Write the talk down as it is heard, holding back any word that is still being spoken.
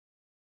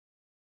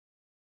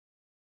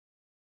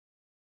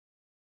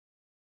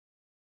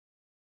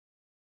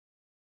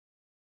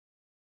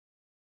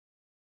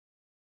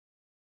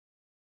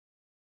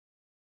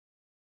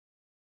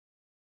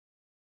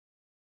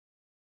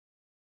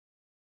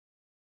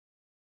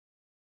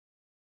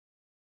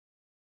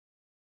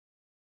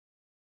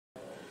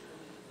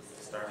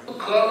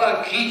כל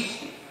הכיס,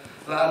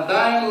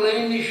 ועדיין לא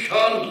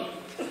schon,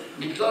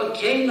 מתוך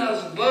kein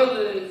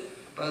הסבורה,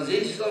 was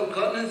ist so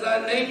können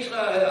sein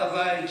Netra,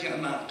 aber ich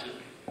gemacht.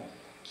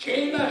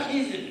 Kein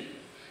Achise,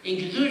 in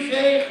Gedusche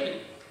echt.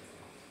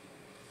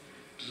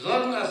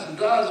 Sagen, dass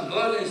das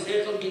Bolle ist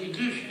echt in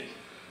Gedusche.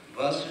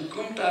 Was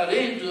kommt da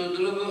rein,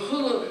 drüber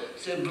Chulu,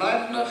 sie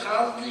bleibt noch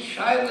als die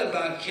Scheide,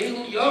 bei Kehl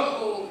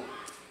Jochel,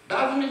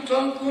 darf nicht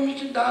tun, kommt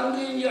die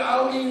Dande in ihr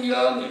all in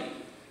Jahren.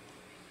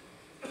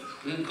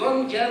 Wir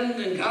können kennen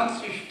den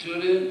ganzen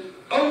Stüren,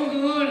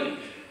 ungewöhnlich.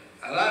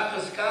 Allah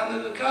es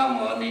kann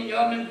bekam, und in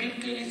Jahren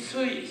bitte nicht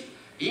zu ist.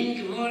 In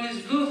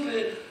gewöhnlich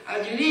Gufe,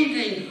 hat die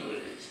Riede in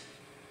gewöhnlich.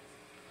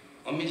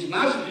 Und mit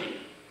Masbi,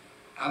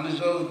 aber man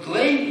soll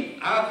glauben,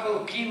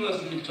 auch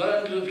Kivas mit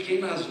Teuren durch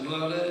Kinas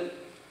Bolle,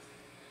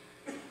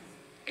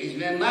 ich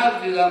bin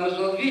Masbi, aber man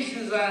soll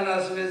wissen sein,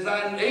 dass wir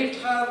sein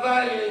Etra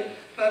Weihe,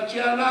 was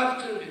hier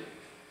nachtun.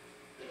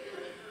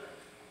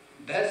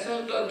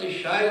 Besser dort die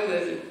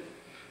Scheile,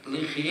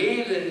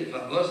 Lichiele,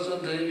 was soll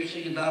der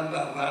Ewige da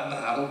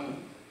behalten?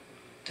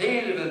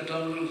 Tere wird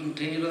dann rufen,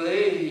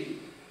 Tere,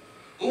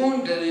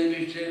 und der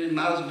Ewige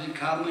Masbi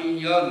kam in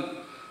Jörg,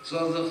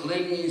 soll sich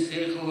legen in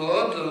Sechel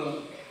oder,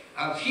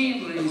 a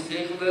viel in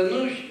Sechel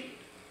Nusch.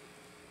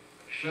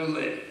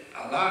 Schule,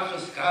 Allah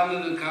es kam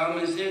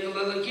in Sechel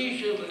der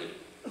Kischele.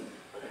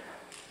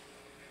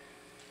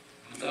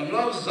 Und dann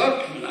noch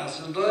sagt man,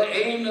 also da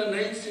eine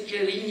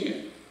einzige Linie,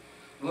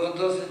 wo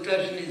das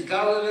nicht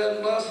Galle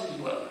werden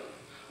lassen war.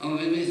 Und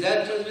wenn wir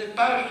sagen, dass wir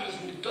Pashtus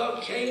mit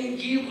dort kein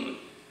Gibel,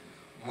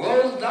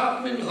 wo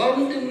darf man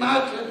haben die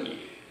Mathe nicht?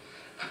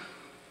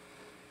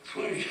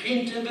 Von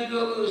Schinte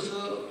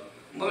begalusso,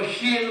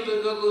 Moschir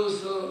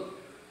begalusso,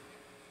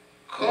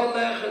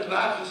 Kollechet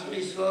wachs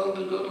miswal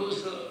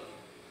begalusso.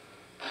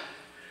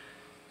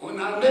 Und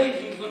am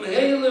Leben von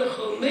Heilig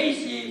und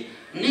Messi,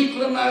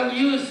 Nikla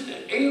Marius,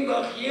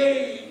 Eilach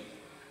Jeh,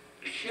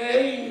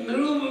 Shein,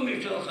 Meruba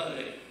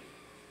Mishocharei.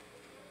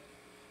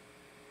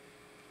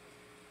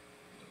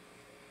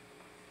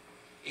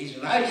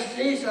 Ich weiß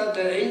nicht, dass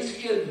der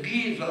einzige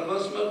Bier,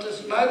 was man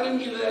das Magen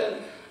gewählt,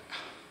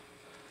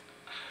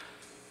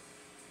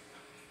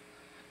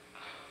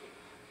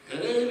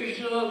 der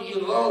Ewige hat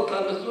gewollt,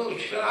 aber so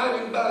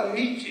schreien bei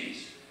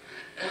Mitzis.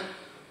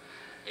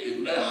 Ich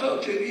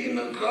lächelte wie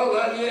man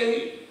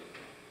Kolalei.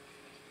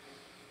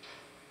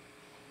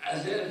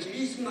 Also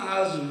wissen,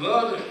 als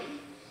Wort,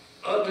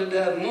 oder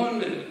der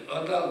Munde,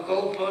 oder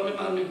Kolpone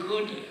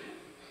Manikude,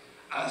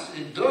 als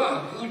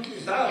da gute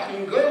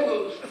Sachen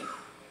Golos,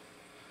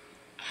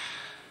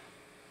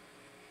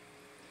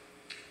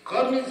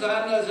 kann nicht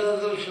sein, dass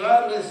so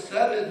schreiben, dass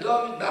seine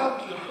David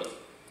abzuhören.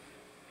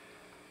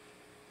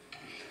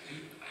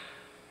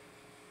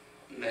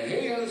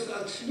 Nachher ist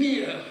als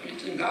mir,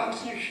 mit den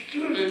ganzen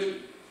Stühlen,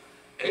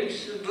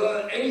 es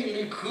war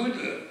eine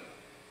Kude,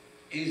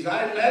 in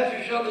sein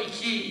Nefischer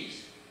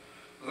Kies,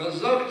 was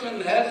sagt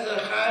ein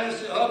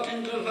Herzachais, hat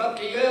in der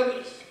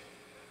Vatieres.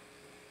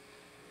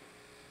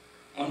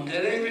 Und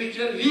der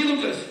Ewigste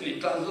will das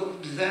mit, also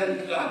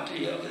sein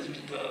Vatieres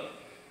mit da.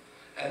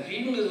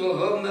 Will so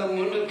haben wir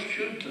Monat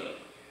Schütter.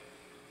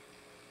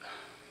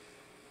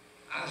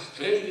 Als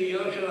Träge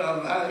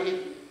Joshua Hawaii,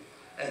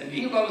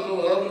 will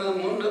so haben wir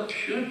Monat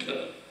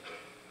Schütter.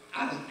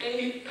 Als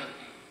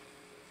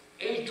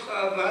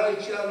Hawaii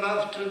ja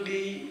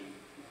Naftabi,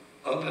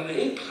 aber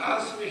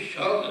Hass mich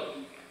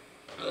Sholom,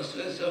 dass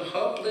wir so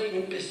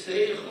Hauptlegen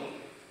Besechung,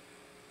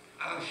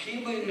 a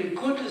viele in der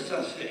Gutes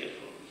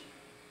Sechung.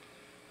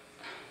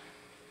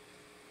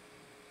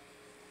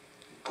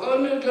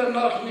 Konnte er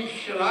noch nicht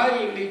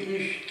schreien mit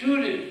den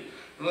Stühlen,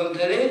 weil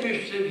der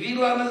Ewigste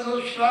will er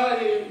so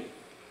schreien,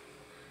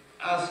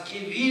 als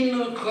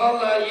Kivinu kol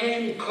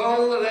ayem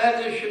kol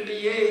redesche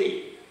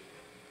bejei.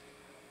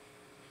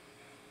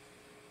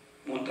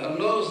 Und dann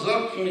noch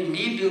sagt mit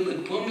Liebe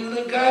und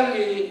Pummel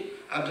Gali,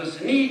 hat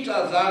es nicht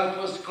als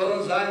was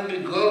kann sein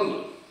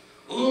begonnen.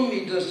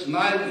 Mit das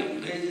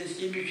Meilen, das ist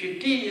die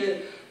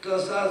Beschäftige,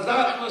 dass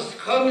sagt, was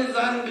kann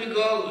sein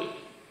begonnen.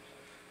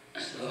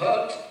 Es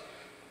hat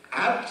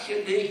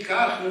die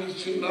Kachen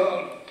nicht im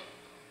Ort.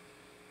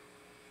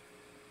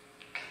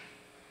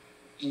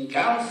 In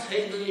ganz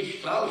Hedrich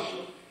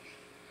Strauße,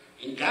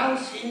 in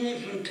ganz Hinne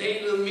von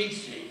Taylor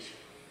Mitzvit.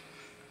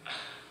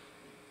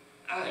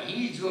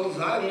 Hier soll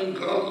sagen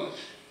Gott.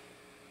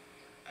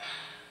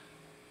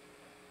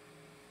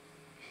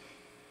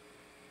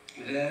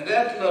 Wer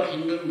wird noch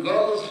in dem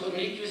Gottes von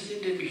Niklas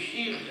in der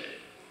Beschichte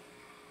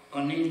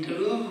und in der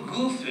Ruf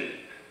Gufe,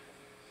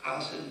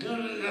 als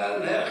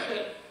durchgegangen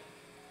Leche,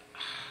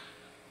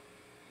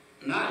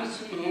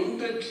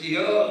 1900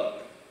 Jahre.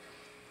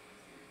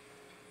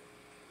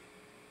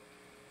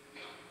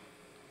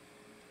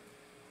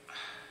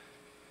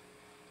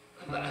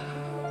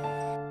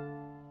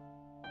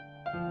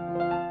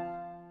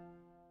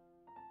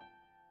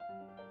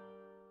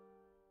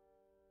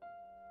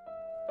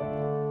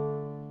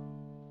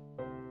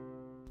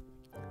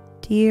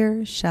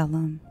 Dear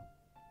Sholom,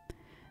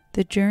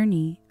 the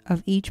journey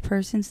of each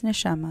person's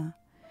neshama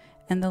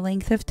and the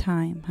length of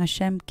time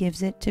Hashem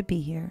gives it to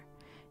be here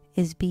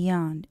is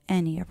beyond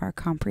any of our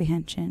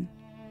comprehension.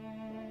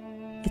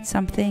 It's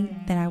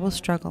something that I will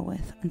struggle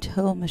with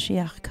until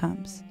Mashiach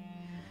comes.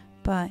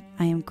 But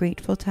I am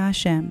grateful to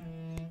Hashem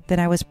that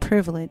I was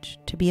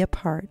privileged to be a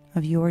part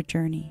of your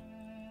journey.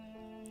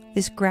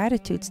 This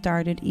gratitude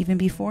started even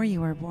before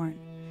you were born.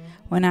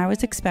 When I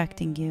was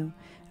expecting you,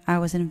 I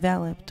was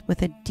enveloped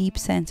with a deep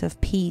sense of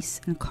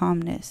peace and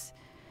calmness.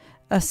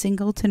 A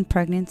singleton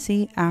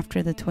pregnancy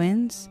after the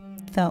twins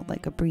felt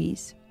like a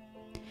breeze.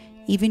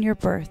 Even your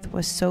birth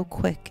was so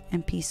quick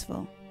and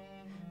peaceful.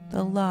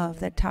 The love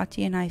that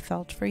Tati and I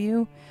felt for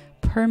you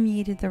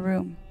permeated the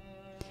room.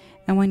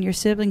 And when your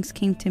siblings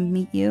came to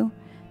meet you,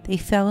 they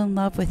fell in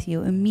love with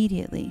you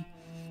immediately.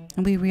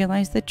 And we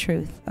realized the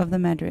truth of the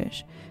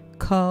Medrash,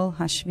 Kol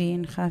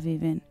Hashvin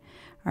Chavivin.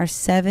 Our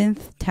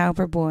 7th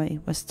Tauber boy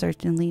was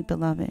certainly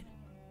beloved.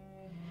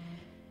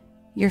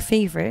 Your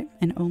favorite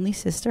and only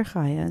sister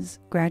Chaya's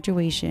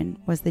graduation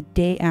was the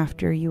day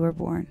after you were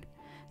born.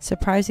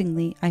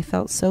 Surprisingly, I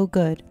felt so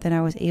good that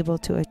I was able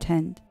to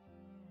attend.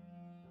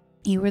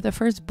 You were the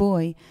first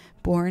boy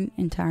born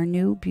into our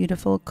new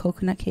beautiful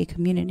Coconut Cake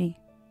community.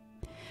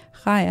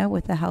 Chaya,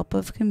 with the help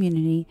of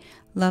community,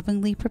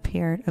 lovingly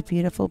prepared a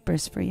beautiful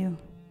bris for you.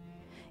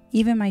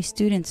 Even my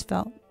students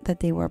felt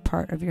that they were a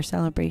part of your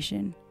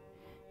celebration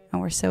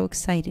and were so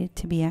excited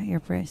to be at your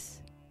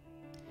bris.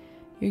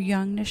 Your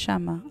young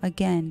neshama,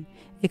 again,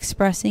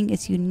 expressing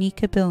its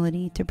unique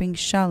ability to bring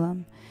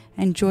shalom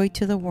and joy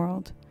to the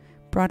world,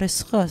 brought a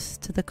schus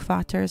to the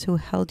kvaters who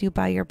held you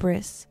by your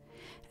bris,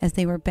 as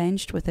they were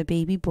benched with a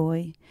baby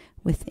boy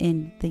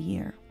within the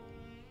year.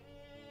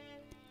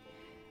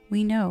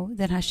 We know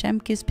that Hashem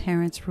gives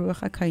parents Ruach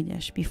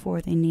HaKodesh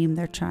before they name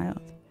their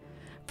child.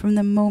 From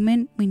the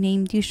moment we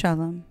named you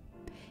Sholom,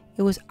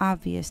 it was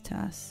obvious to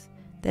us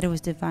that it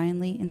was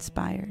divinely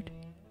inspired.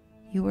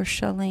 You were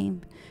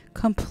Sholem,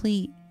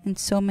 complete in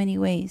so many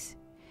ways.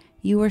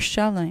 You were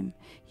Sholem.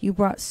 You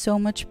brought so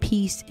much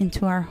peace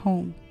into our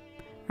home,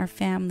 our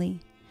family,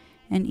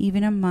 and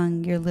even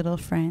among your little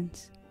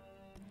friends.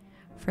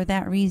 For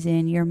that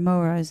reason, your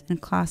moras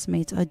and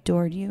classmates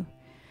adored you.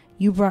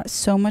 You brought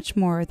so much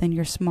more than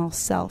your small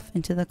self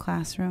into the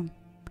classroom.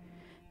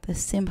 The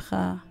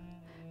simcha,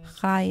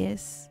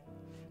 chayis,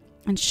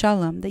 and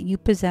shalom that you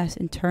possess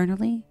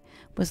internally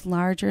was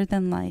larger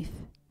than life,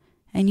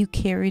 and you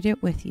carried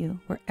it with you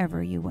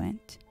wherever you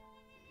went.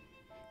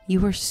 You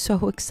were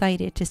so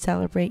excited to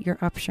celebrate your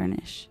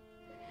upshurnish.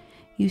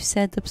 You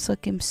said the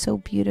psukim so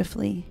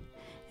beautifully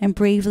and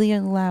bravely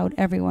allowed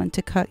everyone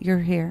to cut your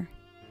hair.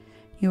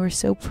 You were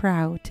so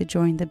proud to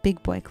join the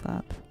Big Boy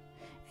Club,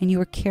 and you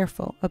were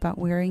careful about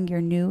wearing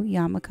your new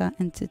yarmulke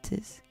and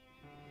tzitzis.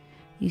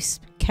 You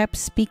kept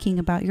speaking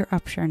about your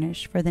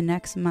upshurnish for the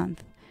next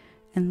month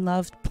and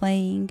loved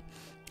playing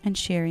and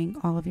sharing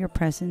all of your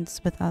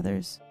presents with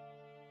others.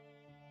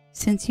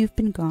 Since you've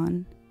been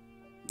gone,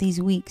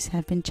 these weeks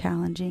have been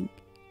challenging.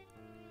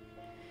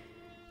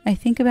 I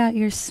think about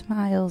your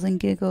smiles and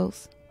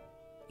giggles,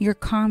 your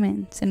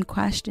comments and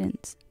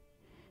questions,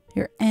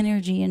 your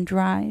energy and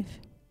drive,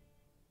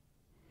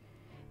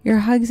 your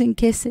hugs and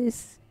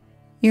kisses,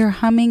 your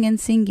humming and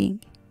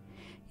singing,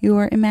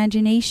 your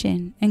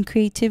imagination and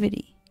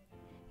creativity,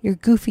 your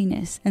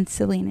goofiness and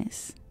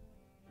silliness,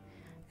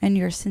 and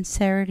your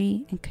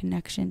sincerity and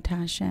connection to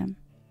Hashem.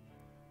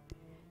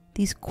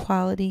 These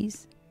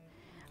qualities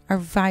are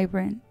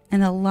vibrant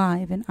and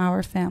alive in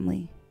our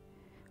family.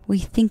 We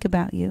think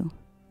about you,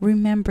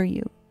 remember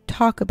you,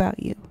 talk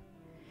about you,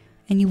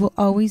 and you will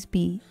always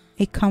be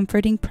a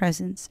comforting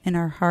presence in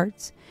our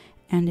hearts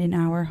and in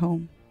our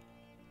home.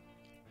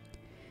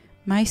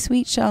 My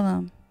sweet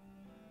Sholom,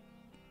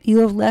 you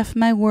have left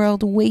my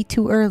world way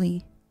too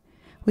early.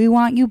 We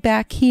want you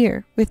back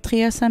here with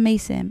Trias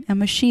HaMesim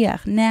and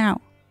Mashiach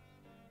now.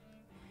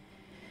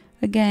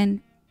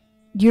 Again,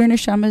 your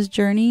neshama's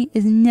journey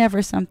is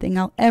never something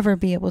I'll ever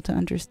be able to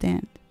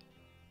understand.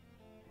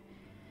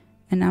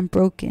 And I'm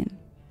broken.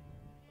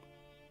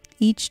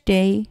 Each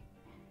day,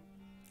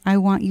 I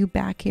want you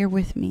back here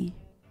with me,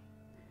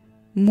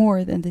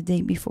 more than the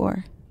day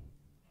before.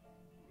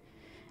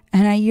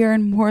 And I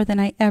yearn more than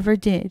I ever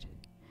did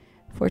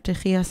for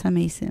Techias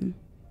HaMesim.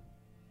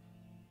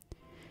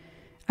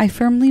 I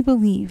firmly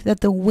believe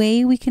that the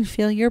way we can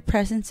feel your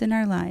presence in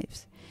our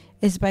lives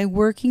is by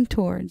working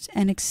towards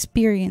and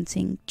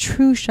experiencing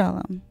true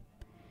shalom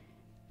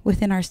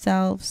within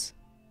ourselves,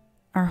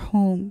 our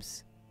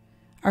homes,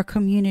 our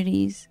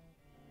communities,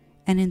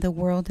 and in the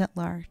world at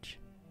large.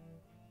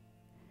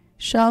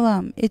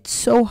 Shalom, it's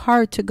so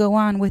hard to go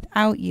on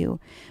without you,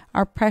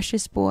 our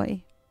precious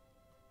boy.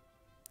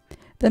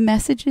 The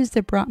messages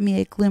that brought me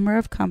a glimmer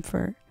of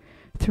comfort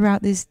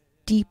throughout this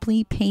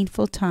deeply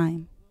painful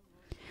time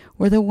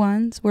were the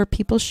ones where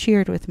people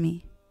shared with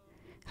me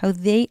how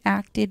they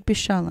acted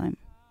b'shalom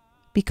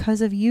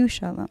because of you,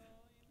 Shalom,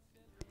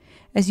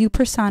 as you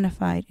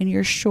personified in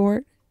your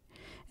short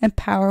and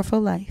powerful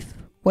life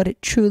what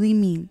it truly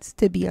means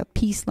to be a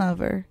peace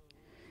lover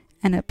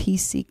and a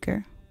peace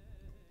seeker.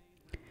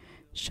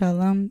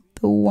 Shalom,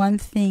 the one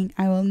thing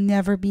I will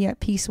never be at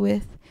peace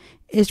with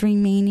is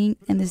remaining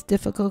in this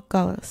difficult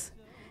galus.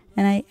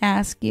 And I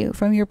ask you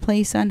from your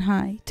place on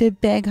high to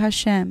beg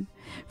Hashem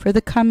for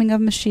the coming of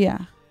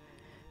Mashiach,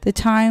 the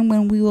time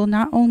when we will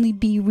not only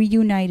be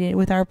reunited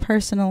with our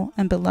personal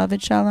and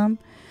beloved Shalom,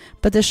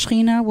 but the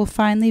Shekhinah will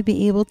finally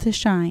be able to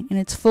shine in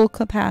its full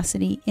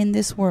capacity in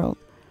this world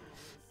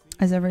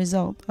as a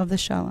result of the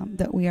Shalom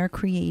that we are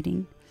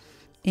creating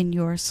in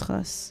your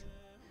schus.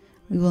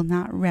 We will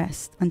not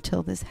rest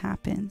until this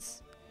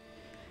happens.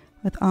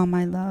 With all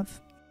my love,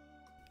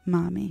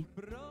 Mommy.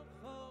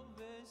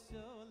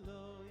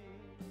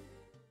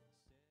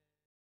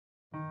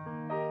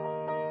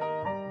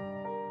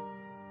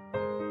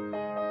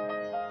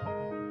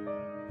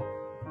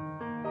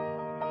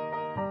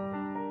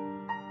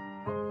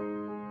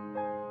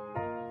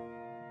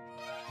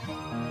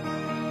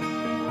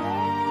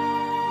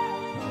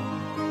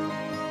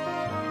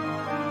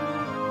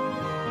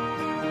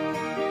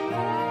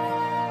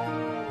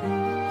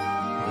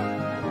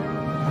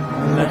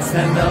 Let's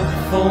stand up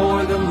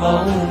for the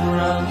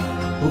Mora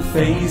who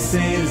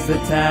faces the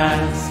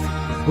task,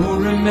 who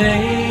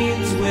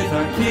remains with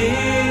our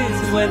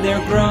kids when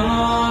they're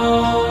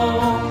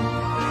grown.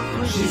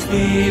 She's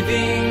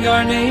giving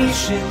our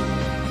nation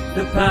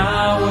the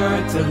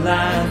power to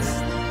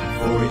last,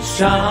 for each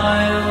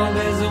child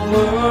is a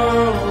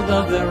world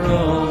of their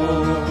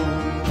own.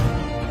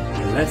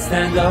 Let's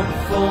stand up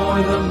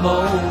for the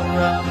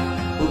Mora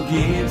who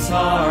gives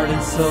heart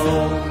and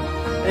soul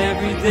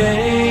every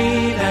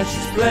day that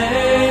she's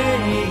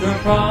playing her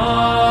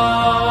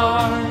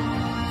part,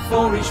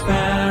 for each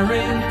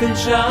parent and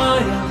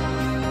child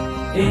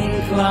in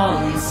Klal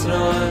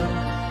Yisrael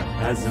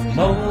has a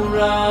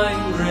Mora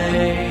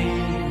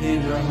engraved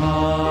in her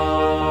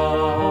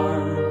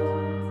heart.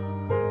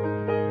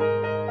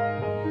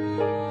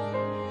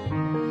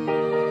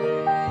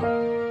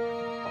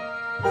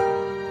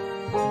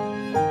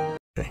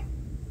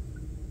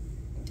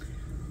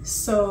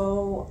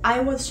 So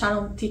I was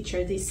Shalom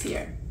teacher this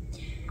year.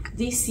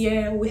 This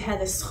year we had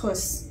a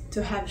schus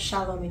to have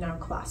Shalom in our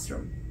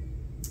classroom.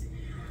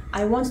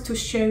 I want to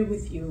share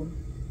with you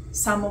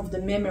some of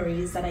the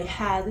memories that I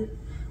had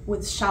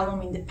with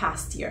Shalom in the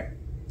past year.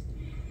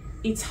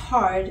 It's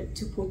hard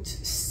to put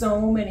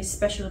so many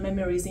special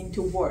memories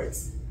into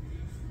words,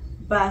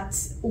 but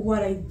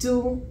what I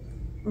do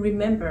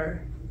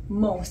remember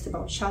most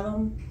about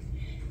Shalom,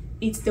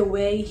 it's the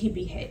way he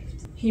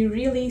behaved. He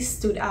really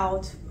stood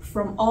out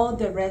from all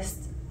the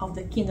rest of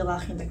the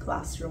kinderlach in the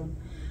classroom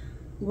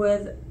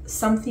with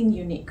something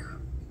unique.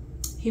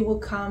 He will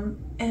come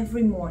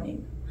every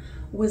morning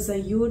with a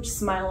huge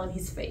smile on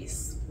his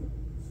face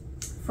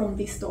from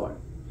this door,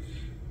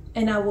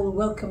 and I will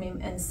welcome him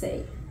and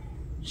say,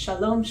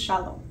 Shalom,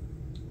 Shalom.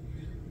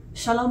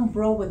 Shalom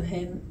brought with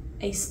him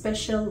a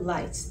special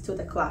light to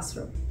the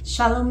classroom.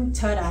 Shalom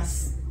taught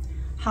us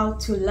how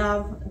to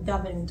love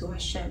davening to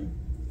Hashem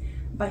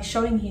by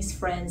showing his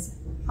friends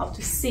how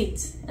to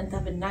sit and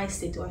daven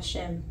nicely to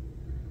Hashem,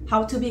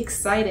 how to be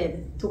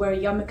excited to wear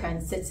yarmulke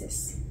and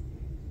tzitzis.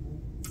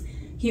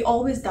 He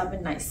always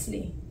davened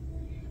nicely.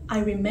 I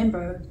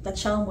remember that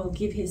Shalom will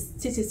give his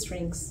tzitzis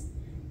rings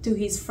to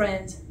his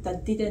friends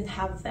that didn't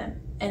have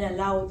them and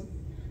allowed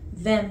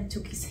them to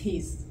kiss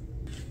his.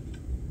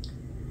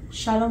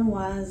 Shalom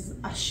was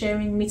a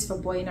sharing mitzvah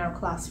boy in our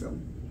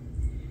classroom.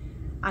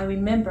 I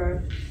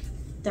remember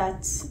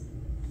that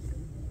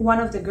one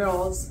of the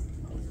girls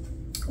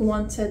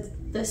wanted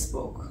this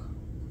book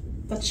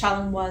that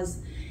Shalom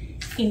was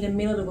in the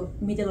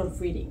middle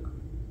of reading.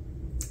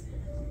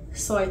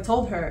 So I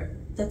told her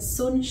that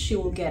soon she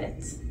will get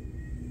it.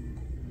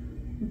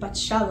 But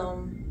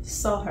Shalom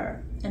saw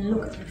her and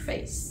looked at her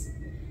face,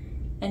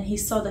 and he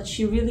saw that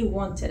she really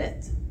wanted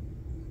it.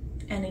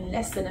 And in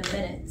less than a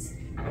minute,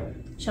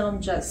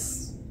 Shalom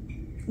just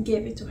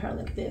gave it to her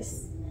like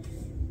this.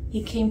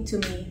 He came to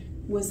me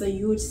with a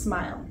huge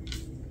smile,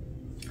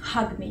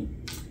 hugged me,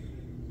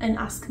 and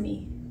asked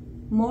me,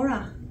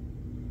 Mora,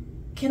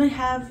 can I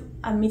have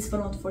a mitzvah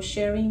note for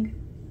sharing?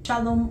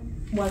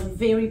 Shalom was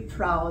very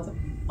proud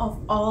of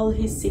all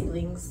his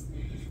siblings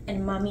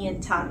and mommy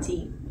and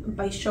tati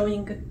by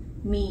showing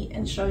me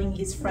and showing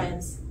his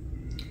friends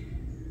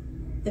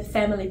the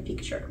family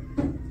picture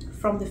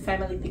from the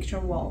family picture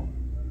wall.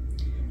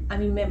 I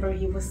remember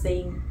he was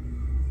saying,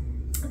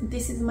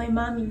 this is my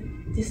mommy,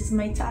 this is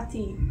my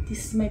tati,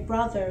 this is my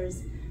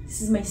brothers,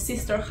 this is my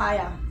sister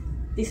Chaya,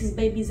 this is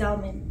baby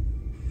Zalman.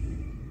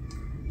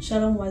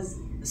 Shalom was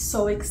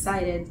so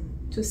excited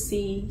to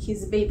see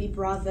his baby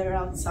brother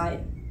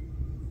outside.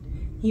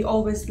 He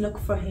always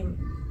looked for him.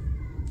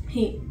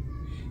 He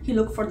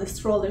looked for the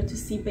stroller to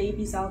see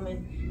baby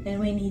Zalman, and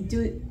when he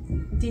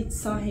did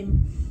saw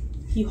him,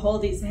 he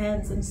held his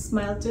hands and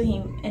smiled to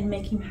him and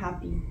make him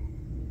happy.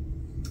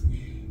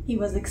 He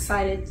was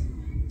excited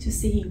to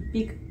see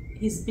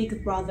his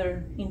big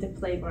brother in the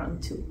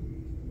playground too.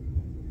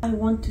 I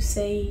want to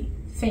say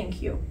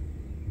thank you.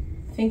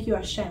 Thank you,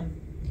 Hashem,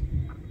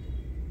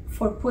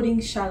 for putting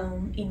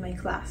Shalom in my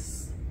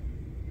class.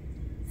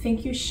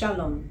 Thank you,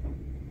 Shalom,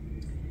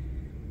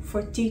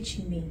 for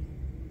teaching me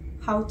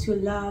how to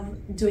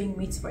love doing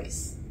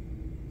mitzvahs.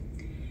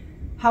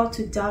 how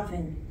to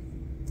daven,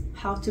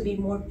 how to be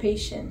more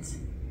patient,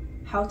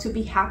 how to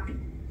be happy,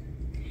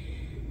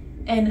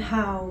 and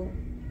how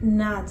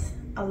not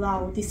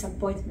allow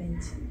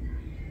disappointment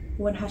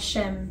when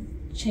Hashem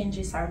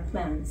changes our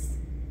plans.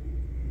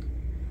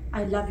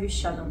 I love you,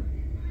 Shalom,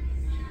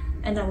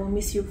 and I will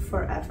miss you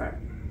forever.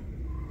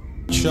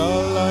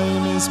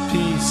 Shalom is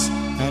peace,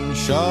 and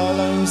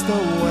Shalom's the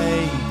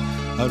way.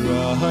 A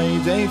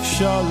Dave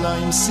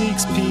Shalom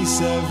seeks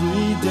peace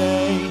every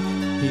day.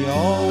 He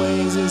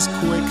always is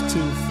quick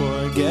to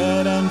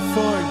forget and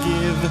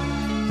forgive,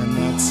 and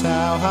that's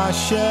how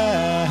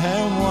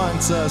Hashem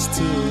wants us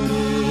to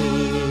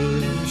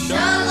live.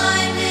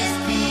 Shalom is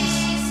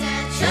peace,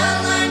 and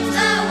Shalom's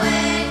the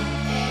way.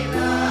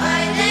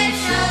 A Dave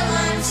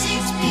Shalom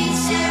seeks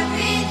peace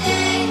every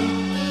day.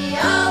 He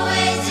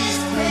always is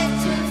quick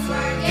to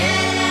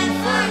forget and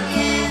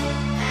forgive,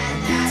 and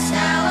that's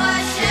how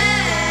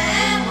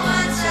Hashem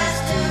wants us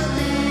to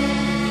live.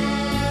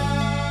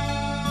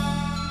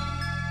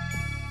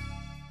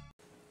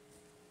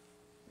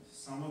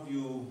 Some of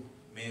you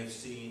may have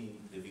seen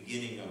the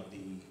beginning of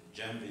the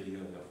gem video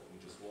that we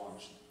just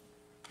watched,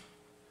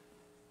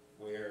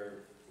 where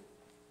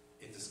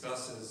it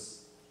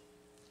discusses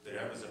the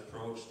Rebbe's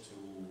approach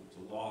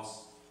to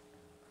loss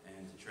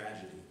and to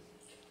tragedy.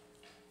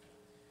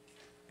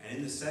 And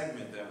in the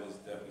segment that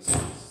we saw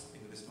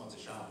in this month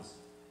of Shabbos,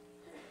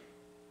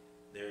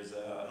 there's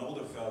an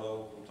older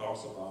fellow who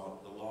talks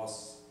about the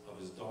loss of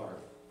his daughter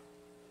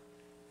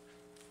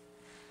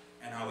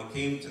and how he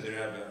came to the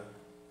Rebbe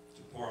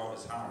to pour out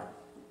his heart.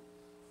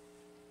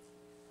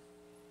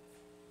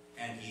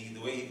 And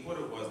the way he put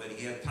it was that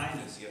he had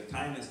kindness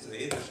to the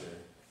Eibusher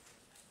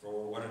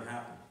for what had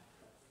happened.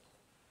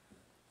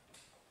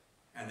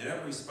 And the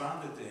Rebbe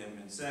responded to him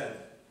and said,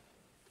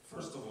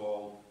 first of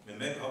all, we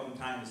make open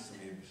kindness to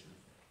the Eibusher.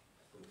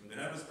 From the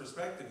Rebbe's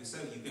perspective, he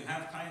said, you can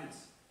have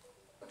kindness.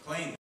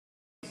 Claim.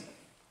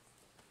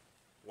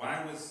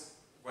 Why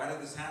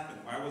did this happen?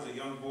 Why was a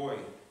young boy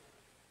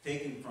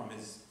taken from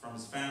his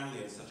family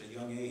at such a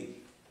young age?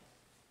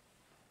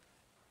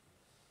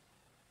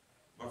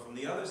 But from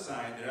the other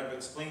side, the Rebbe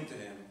explained to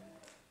him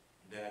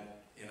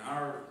that in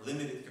our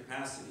limited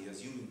capacity as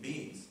human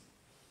beings,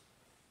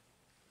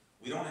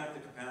 we don't have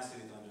the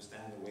capacity to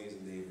understand the ways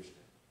of the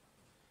Eibusher.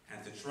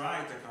 And to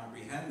try to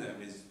comprehend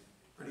them is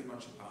pretty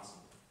much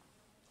impossible.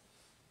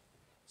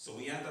 So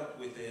we end up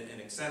with an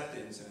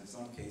acceptance, and in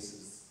some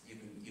cases,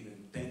 even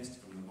thanks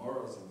from the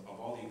morals of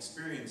all the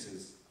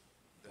experiences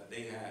that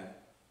they had,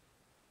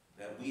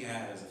 that we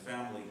had as a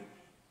family,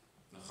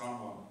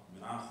 Nechama,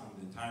 Menachem,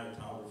 the entire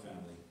Tauber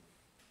family,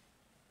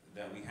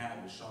 that we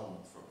had with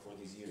Sholom for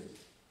these years.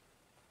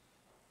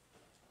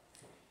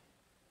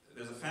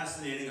 There's a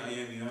fascinating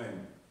Ayem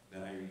Yoim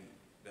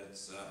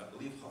that's I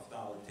believe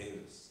Chavdal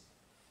Tevis.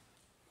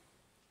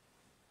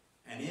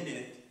 And in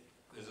it,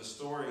 there's a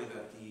story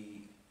that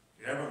the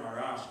Rebbe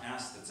Marash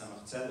asked the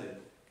Tzemach Tzedek.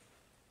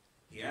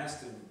 He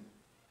asked him,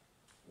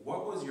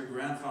 what was your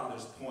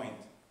grandfather's point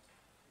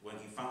when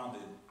he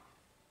founded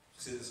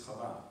Chassidus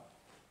Chabad?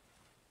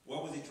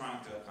 What was he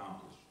trying to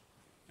accomplish?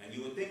 And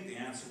you would think the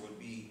answer would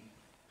be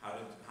how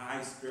the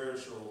high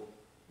spiritual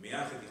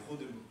miyachet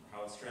yichudim,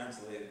 how it's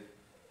translated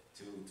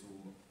to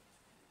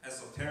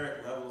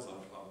esoteric levels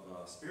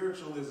of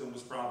spiritualism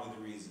was probably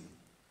the reason.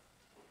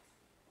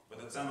 But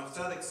the Tzemach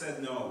Tzedek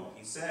said no.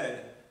 He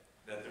said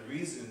that the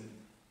reason,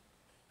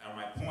 or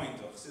my point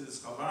of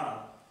Chassidus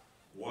Chabad,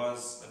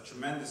 was a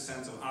tremendous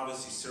sense of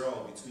Ahavas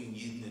Yisrael between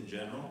Yidden in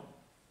general,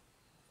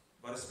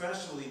 but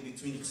especially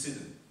between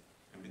Chassidim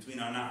and between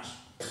Anash.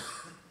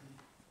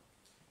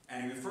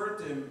 And he referred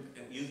to him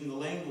using the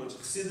language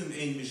Chassidim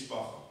ein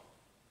mishpacha.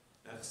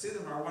 That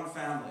Chassidim are one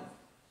family.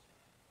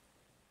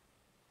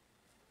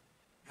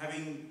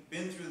 Having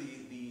been through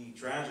the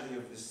tragedy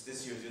of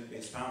this year's Yud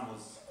Beis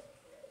Tammuz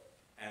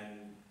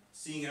and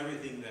seeing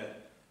everything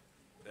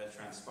that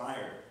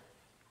transpired,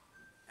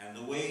 and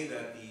the way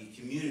that the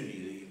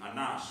community, the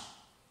Anash,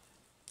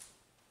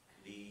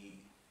 the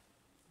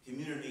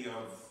community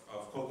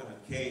of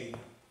Coconut Cave,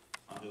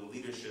 under the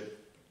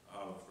leadership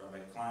of Rabbi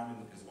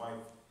Kleiman, his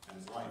wife,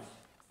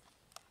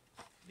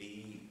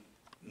 the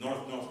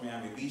North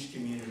Miami Beach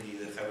community,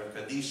 the Chaver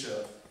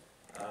Kadisha,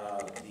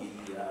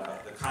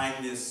 the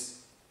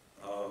kindness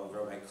of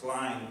Rabbi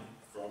Klein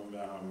from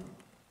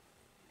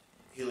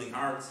Healing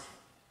Hearts,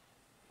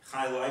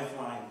 Chai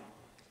Lifeline,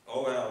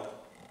 OL.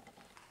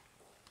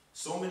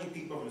 So many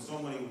people from so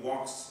many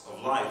walks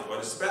of life, but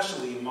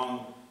especially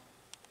among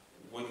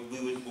what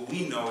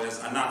we know as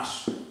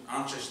Anash,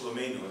 Anshe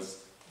Shlomenu,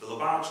 as the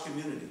Lubavitch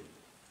community.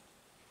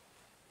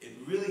 It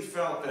really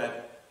felt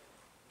that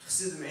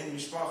Chassidim ein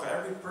mishpacha,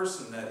 every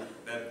person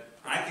that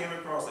I came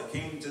across that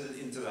came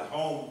into the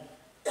home,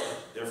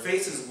 their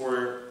faces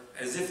were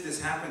as if this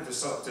happened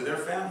to their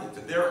family,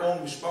 to their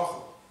own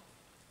mishpacha.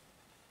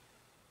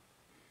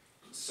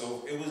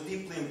 So it was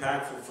deeply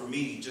impactful for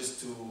me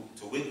just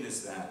to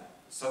witness that.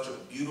 Such a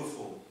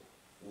beautiful,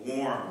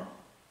 warm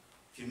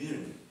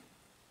community.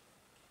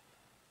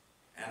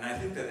 And I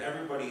think that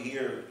everybody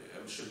here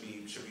should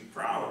be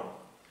proud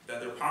that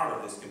they're part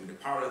of this community,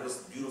 part of this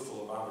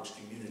beautiful Lubavitch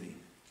community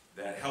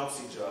that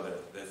helps each other,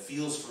 that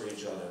feels for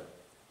each other,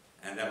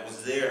 and that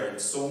was there in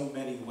so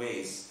many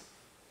ways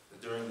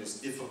during this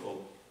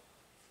difficult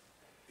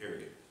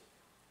period.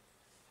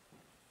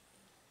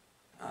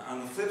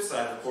 On the flip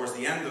side, of course,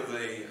 the end of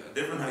a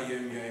different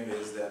Hayom Yom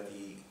is that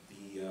the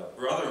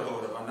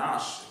brotherhood of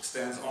Anash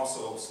extends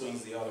also,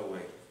 swings the other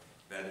way.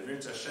 That in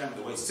Ritz Hashem,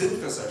 the way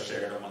Simchas are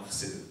shared among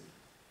Chassidim,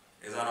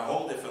 is on a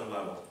whole different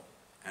level.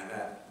 And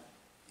that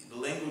the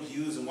language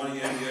used in one of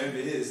Yom Yom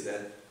is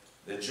that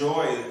the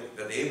joy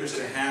that the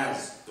Eibishter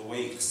has, the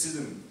way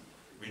Chassidim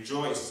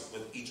rejoice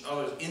with each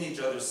other, in each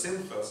other's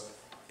Simchas,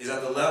 is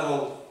at the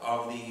level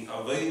of the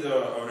Aveda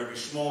of Rabbi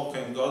Shmuel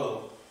Kohen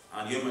Gadol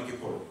on Yom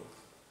Kippur.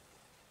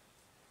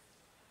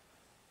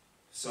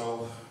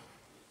 So,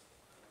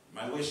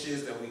 my wish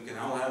is that we can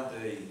all have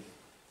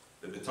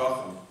the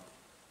bitachon.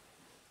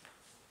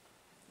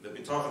 The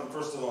bitachon,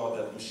 first of all,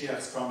 that Mashiach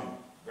is coming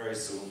very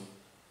soon.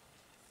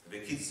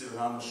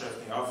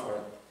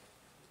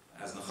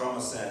 As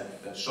Nechama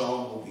said, that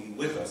Sholom will be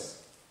with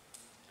us,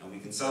 and we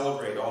can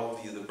celebrate all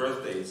of the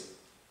birthdays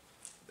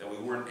that we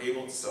weren't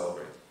able to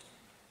celebrate.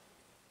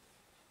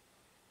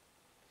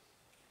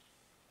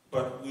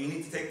 But we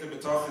need to take the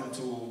bitachon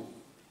to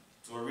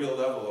a real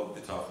level of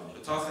bitachon.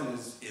 Bitachon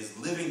is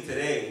living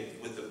today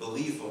with the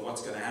belief of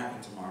what's going to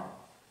happen tomorrow.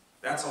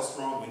 That's how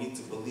strong we need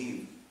to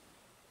believe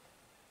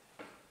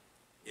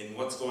in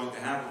what's going to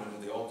happen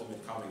in the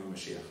ultimate coming of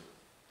Mashiach.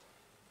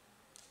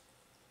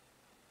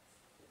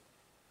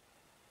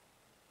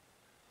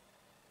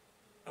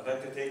 I'd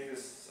like to take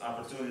this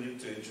opportunity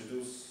to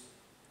introduce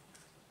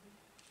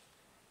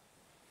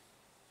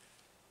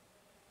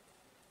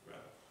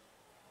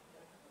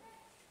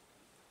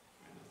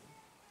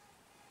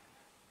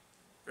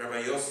Rabbi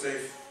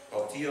Yosef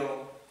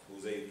Paltiel,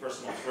 who's a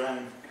personal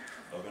friend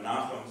of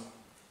Menachem's,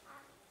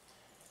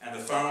 and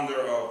the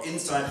founder of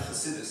Inside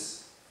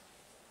Chassidus,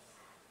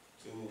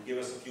 to give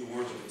us a few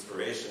words of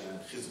inspiration and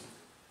chizuk.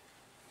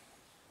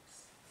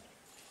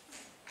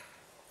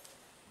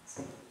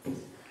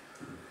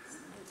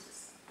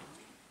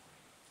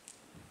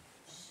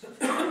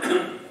 I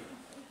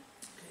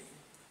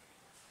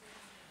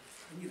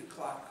need a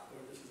clock, or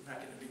this is not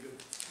going to be good.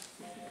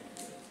 I'll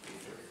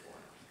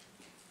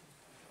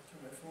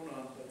turn my phone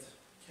on, but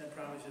can't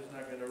promise it's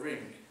not going to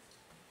ring.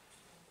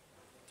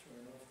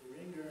 Turn off the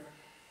ringer.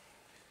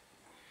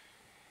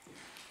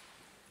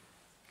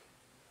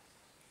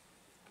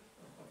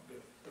 Oh,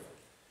 good.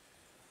 Perfect.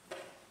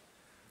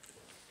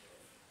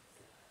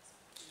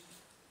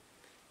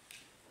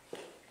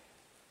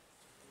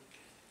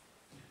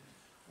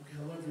 Okay,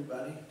 hello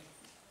everybody.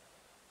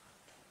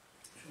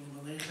 Shalom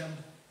Aleichem.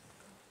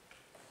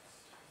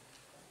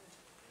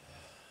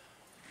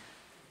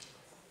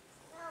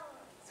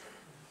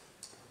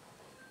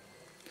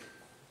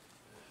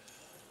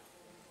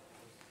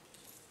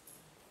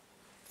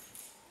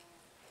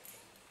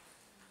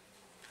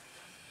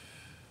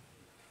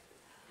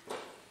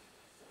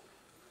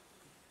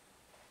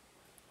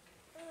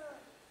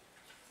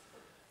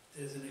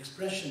 There's an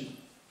expression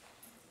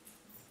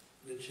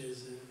which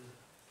is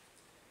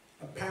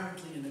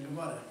apparently in the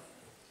Gemara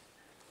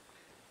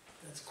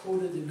that's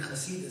quoted in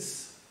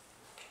Chassidus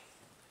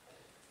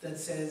that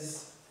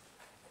says,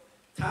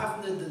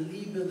 Tavne de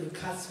Liebe le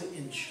Katzve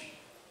inch.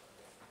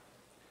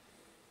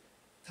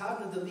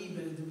 Tavne de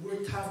Liebe, the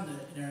word Tavne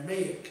in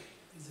Aramaic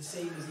is the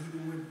same as the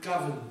Hebrew word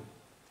Gavin,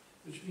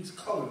 which means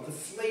color, the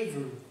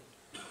flavor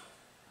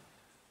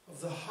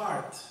of the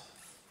heart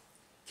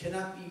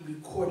cannot be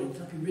recorded,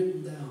 cannot be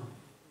written down.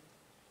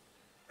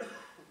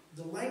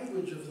 The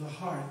language of the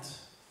heart,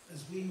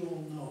 as we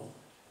all know,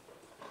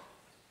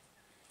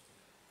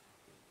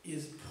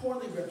 is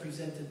poorly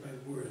represented by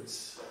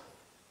words.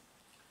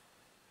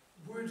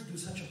 Words do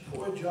such a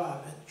poor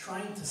job at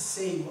trying to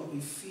say what we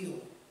feel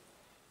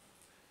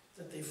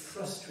that they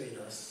frustrate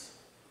us.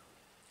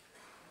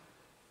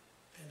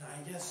 And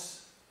I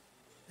guess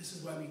this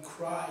is why we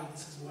cry,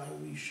 this is why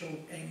we show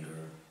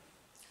anger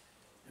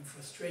and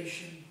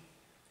frustration.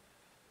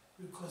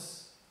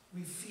 Because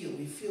we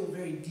feel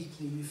very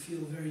deeply, we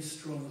feel very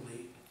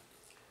strongly.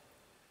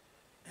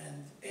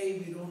 And A,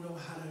 we don't know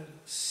how to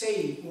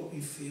say what we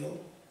feel.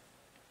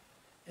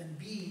 And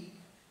B,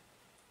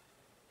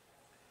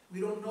 we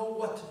don't know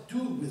what to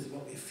do with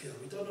what we feel.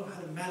 We don't know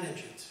how to manage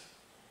it.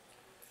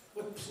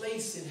 What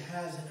place it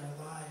has in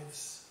our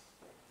lives.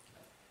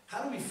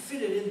 How do we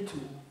fit it into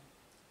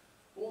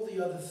all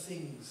the other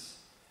things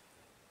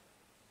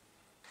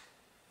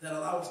that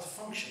allow us to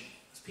function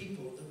as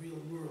people in the real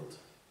world?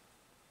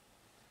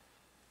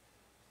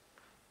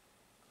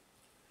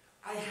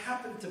 I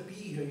happened to be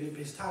here at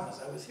Beis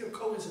Thomas. I was here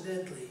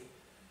coincidentally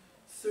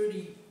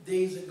 30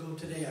 days ago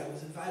today. I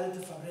was invited to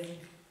Fabring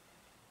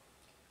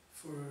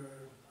for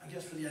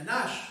the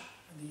Anash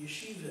and the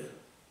yeshiva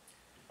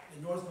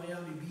in North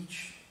Miami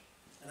Beach.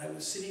 And I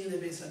was sitting in the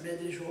Beis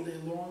HaMedrash all day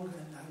long,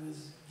 and I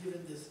was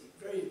given this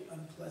very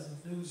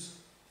unpleasant news.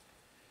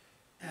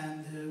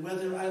 And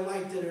whether I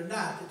liked it or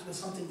not, it was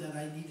something that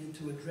I needed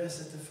to address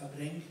at the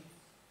Fabring.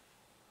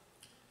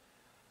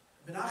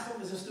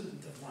 Menachem is a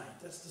student of mine.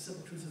 That's the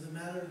simple truth of the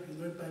matter.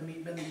 He learned by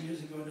me many years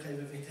ago in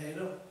Chayva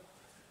Veitera.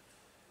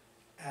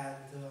 And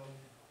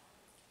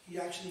he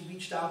actually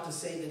reached out to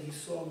say that he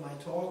saw my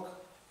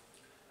talk.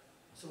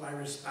 So I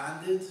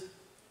responded.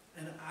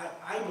 And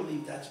I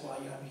believe that's why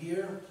I'm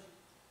here.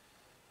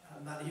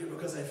 I'm not here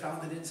because I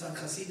found it in San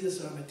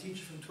Chasidus or I'm a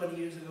teacher from 20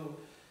 years ago.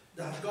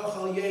 The Hashgach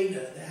Al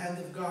Yena, the hand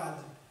of God,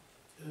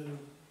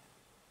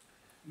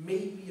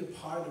 made me a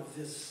part of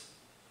this,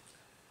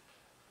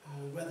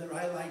 whether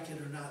I like it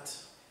or not.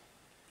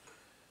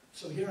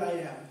 So here I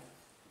am.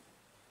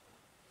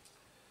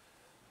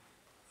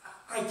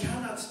 I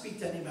cannot speak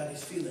to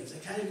anybody's feelings. I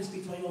can't even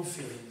speak to my own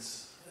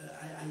feelings.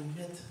 I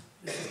met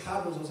Mrs.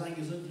 Tauber was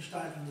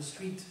eingesundet on the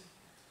street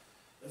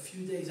a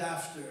few days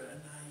after,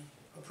 and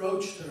I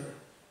approached her,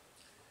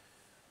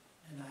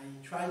 and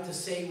I tried to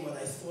say what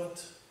I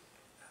thought.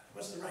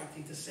 What's the right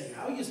thing to say?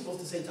 How are you supposed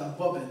to say to a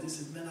Baba, this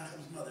is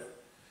Menachem's mother?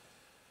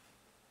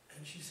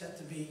 And she said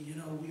to me, you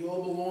know, we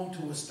all belong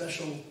to a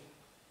special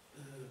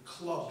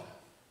club.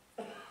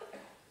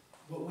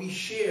 What we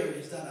share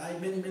is that I,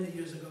 many, many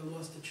years ago,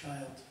 lost a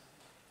child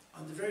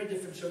under very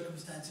different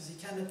circumstances. You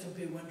cannot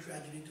compare one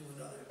tragedy to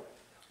another.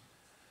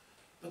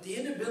 But the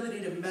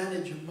inability to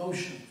manage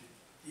emotion,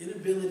 the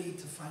inability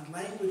to find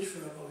language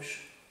for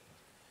emotion,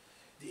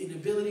 the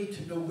inability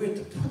to know where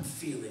to put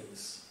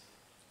feelings,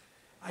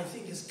 I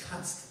think is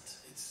constant.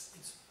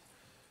 It's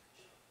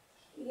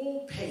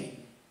all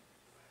pain.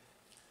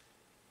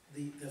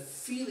 The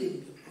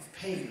feeling of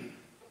pain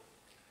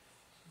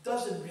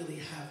doesn't really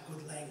have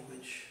good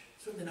language,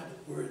 certainly not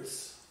with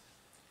words.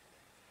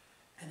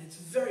 And it's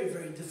very,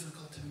 very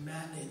difficult to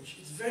manage.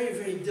 It's very,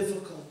 very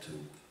difficult to,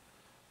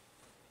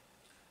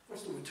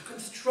 what's the word, to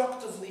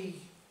constructively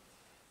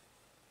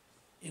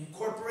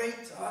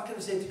incorporate. I'm not going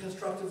to say to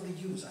constructively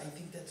use. I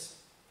think that's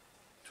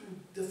too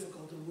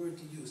difficult a word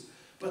to use.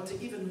 But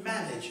to even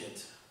manage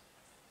it.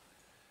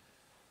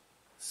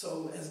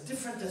 So as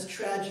different as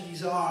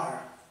tragedies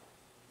are,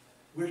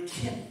 we're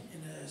kin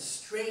in a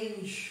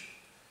strange,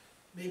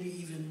 maybe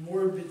even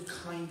morbid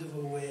kind of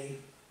a way.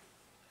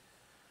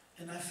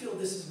 And I feel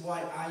this is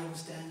why I am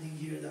standing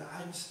here, that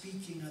I'm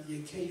speaking on the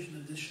occasion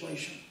of this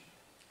Shloshim.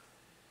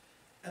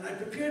 And I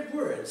prepared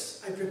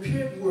words.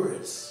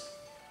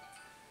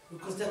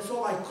 Because that's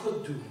all I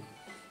could do.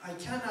 I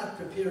cannot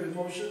prepare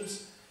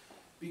emotions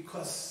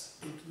because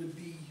it would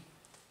be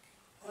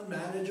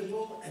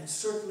unmanageable and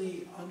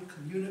certainly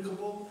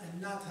uncommunicable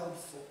and not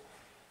helpful.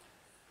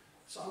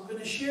 So I'm going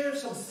to share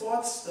some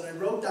thoughts that I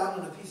wrote down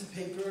on a piece of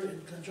paper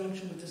in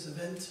conjunction with this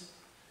event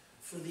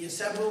for the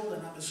assembled,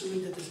 and I'm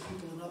assuming that there's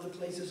people in other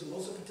places who are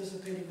also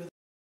participating with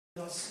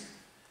us,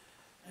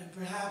 and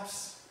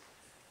perhaps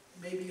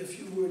maybe a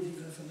few words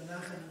even from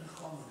Menachem and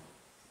Nechama.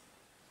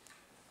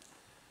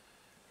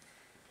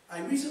 I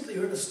recently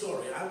heard a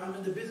story. I'm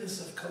in the business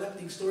of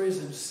collecting stories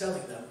and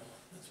selling them.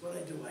 That's what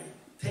I do. I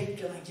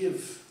take and I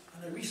give.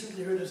 And I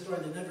recently heard a story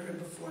that I never heard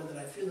before that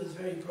I feel is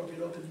very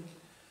appropriate opening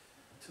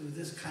to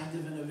this kind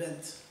of an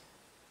event.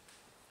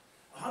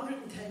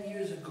 110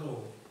 years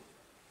ago,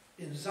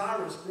 in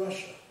Tsarist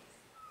Russia,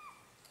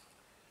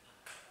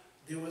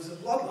 there was a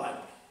blood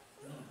libel.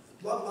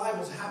 The blood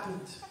libels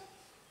happened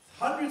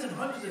hundreds and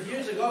hundreds of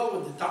years ago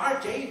in the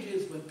Dark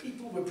Ages when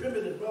people were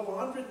primitive. Well,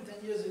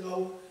 110 years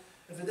ago,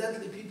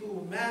 evidently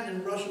man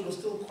in Russia was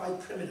still quite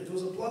primitive. There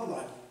was a blood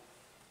libel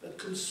that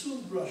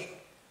consumed Russia.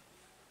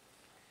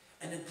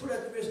 And it put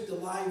at risk the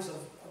lives of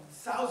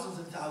thousands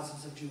and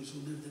thousands of Jews who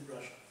lived in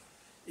Russia.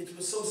 It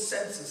was so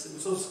senseless, it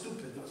was so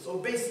stupid, it was so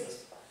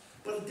baseless.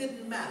 But it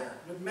didn't matter.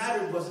 What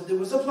mattered was that there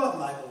was a blood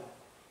libel.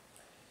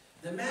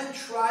 The man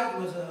tried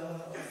was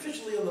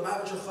officially a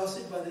Lubavitcher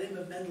Chassid by the name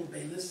of Mendel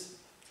Bayless.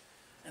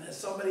 And as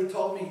somebody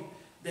told me,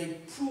 they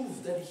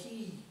proved that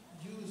he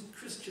used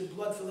Christian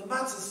blood for the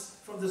matzahs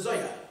from the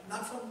Zohar.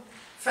 Not from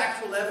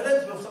factual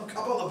evidence, but from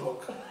Kabbalah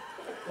book.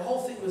 The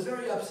whole thing was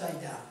very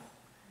upside down.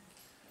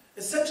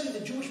 Essentially,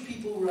 the Jewish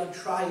people were on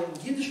trial.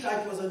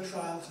 Yiddishkeit was on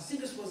trial.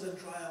 Hasidus was on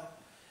trial.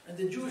 And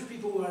the Jewish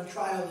people were on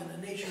trial in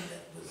a nation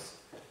that was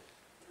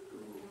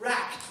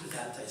racked with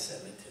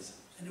anti-Semitism.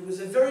 And it was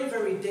a very,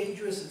 very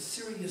dangerous and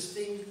serious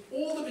thing.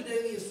 All the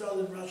Gedali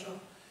Yisrael in Russia,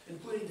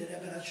 including the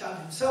Rebbe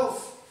Rashab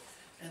himself,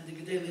 and the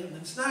Gedali of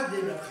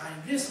Snagde, Reb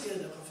Chaim Briske,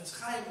 the Chafetz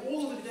Chaim,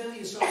 all of the Gedali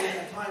Yisrael at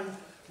that time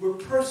were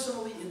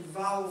personally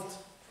involved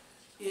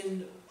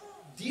in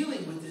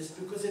dealing with this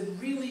because it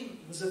really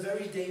was a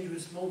very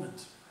dangerous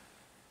moment.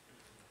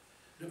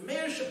 The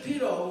Meir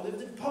Shapiro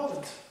lived in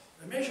Poland.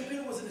 The Meir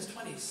Shapiro was in his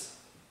 20s.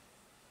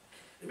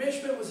 The Meir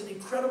Shapiro was an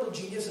incredible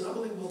genius, an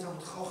unbelievable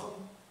Talmud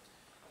Chacham,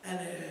 and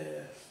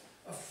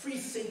a free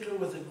thinker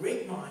with a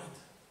great mind.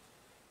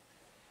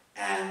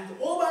 And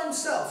all by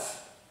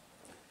himself,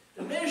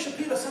 the Meir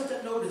Shapiro sent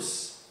a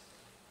notice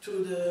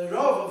to the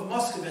Rav of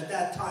Moscow at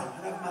that time,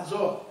 Rav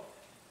Mazor,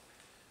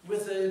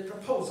 with a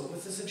proposal,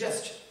 with a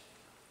suggestion.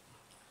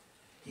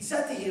 He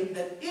said to him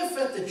that if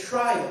at the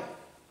trial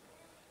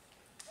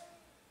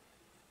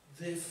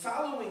the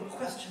following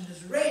question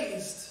is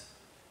raised,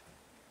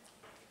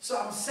 so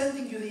I'm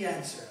sending you the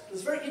answer. It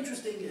was a very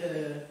interesting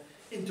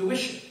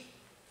intuition.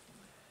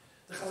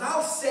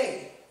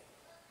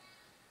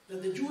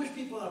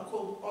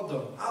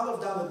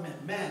 Aleph Dalet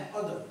Mem, man,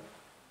 Adam.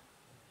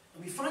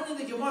 And we find in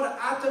the Gemara,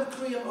 Atam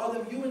Kriyam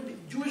Adam,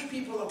 Jewish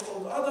people are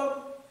called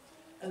Adam,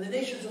 and the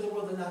nations of the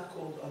world are not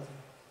called Adam.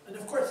 And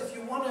of course, if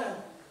you want to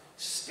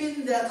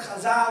spin that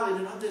Chazal in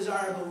an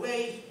undesirable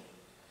way,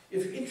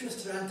 if you're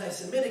interested or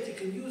anti-Semitic, you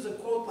can use a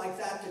quote like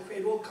that to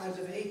create all kinds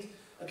of hate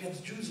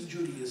against Jews and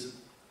Judaism.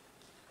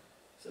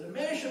 So the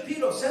Meir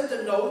Shapiro sent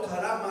a note to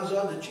Harav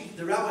Mazon,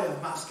 the rabbi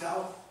of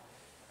Moscow,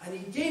 and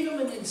he gave him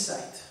an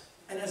insight.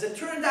 And as it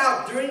turned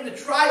out, during the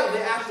trial,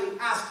 they actually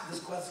asked this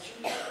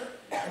question,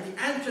 and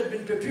the answer had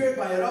been prepared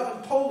by a rabbi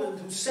in Poland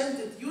who sent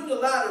it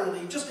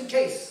unilaterally, just in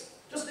case,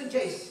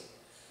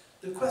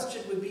 the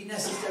question would be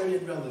necessary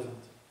and relevant.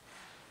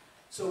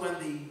 So when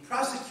the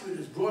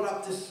prosecutors brought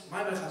up this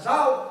Maimer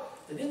Chazal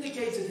that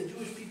indicates that the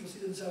Jewish people see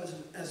themselves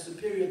as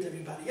superior to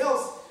everybody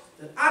else,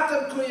 that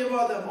Atam Kriyam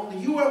Adam, only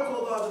you are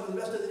called Adam, and the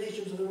rest of the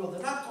nations of the world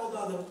are not called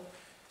Adam.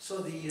 So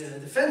the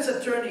defense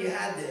attorney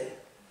had the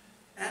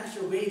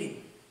answer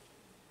waiting.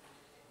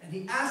 And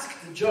he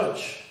asked the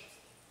judge,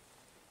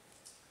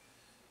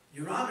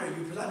 Your Honor,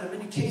 you preside on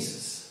many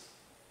cases.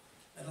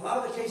 And a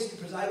lot of the cases you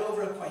preside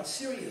over are quite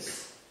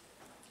serious.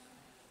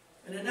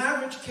 In an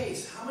average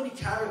case, how many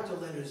character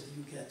letters do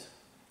you get?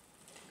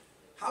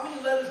 How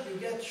many letters do you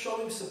get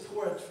showing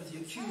support for the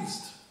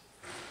accused?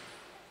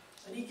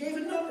 And he gave a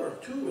number,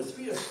 2 or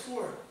 3 or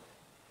 4. And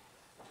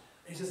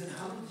he says, and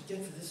how many did you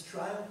get for this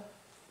trial?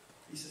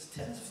 He says,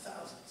 tens of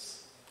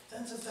thousands.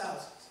 Tens of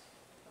thousands.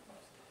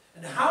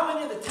 And how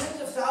many of the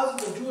tens of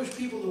thousands of Jewish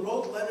people who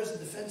wrote letters in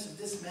defense of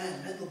this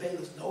man, Mendel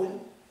Bayless, know him?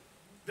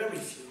 Very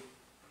few.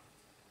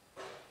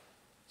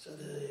 So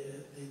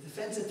the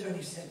defense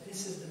attorney said,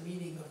 this is the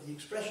meaning of the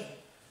expression,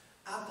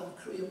 Atam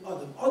Kriyam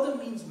Adam. Adam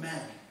means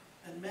man,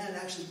 and man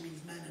actually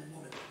means man and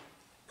woman.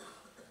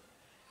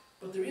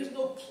 But there is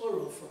no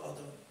plural for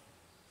Adam.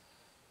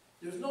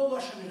 There's no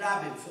Lashon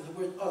Rabin for the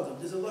word Adam.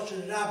 There's a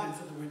Lashon Rabin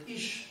for the word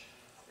Ish,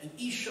 and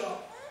Isha,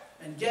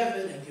 and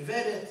Geved, and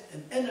Geveret,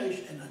 and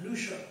Enosh, and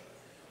Anusha.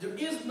 There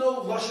is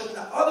no Lashon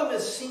Adam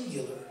is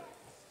singular.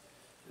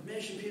 The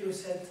Meir Shapiro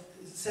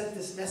sent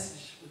this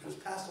message, which was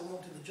passed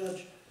along to the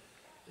judge.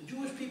 The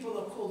Jewish people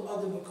are called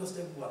Adam because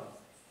they're one,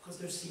 because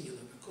they're singular,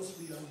 because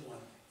we are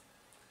one.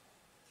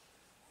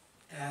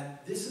 And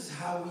this is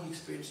how we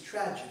experience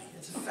tragedy.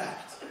 It's a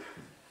fact.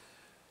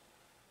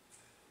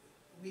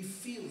 We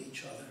feel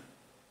each other.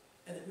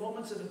 And at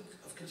moments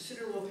of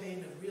considerable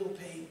pain, of real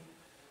pain,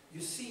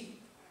 you see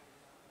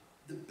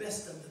the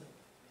best of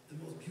the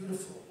most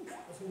beautiful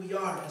of who we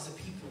are as a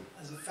people,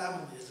 as a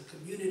family, as a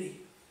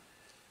community.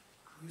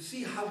 You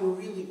see how we're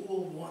really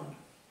all one.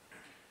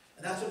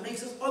 And that's what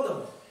makes us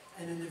Adam.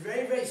 And in a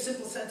very, very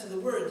simple sense of the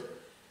word,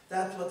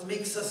 that's what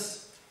makes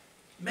us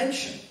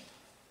mention.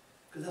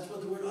 Because that's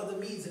what the word Adam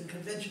means in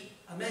convention.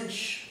 A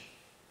mensch.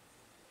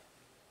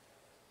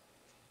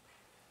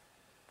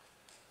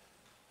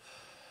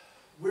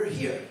 We're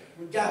here.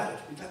 We're gathered.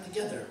 We got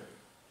together.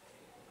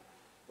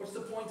 What's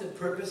the point and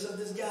purpose of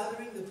this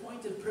gathering? The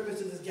point and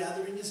purpose of this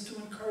gathering is to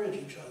encourage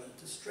each other,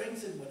 to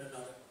strengthen one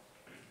another.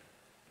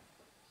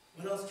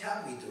 What else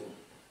can we do?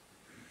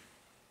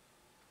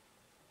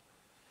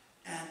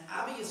 And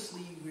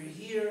obviously we're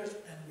here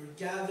and we're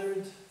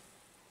gathered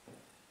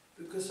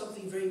because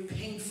something very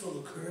painful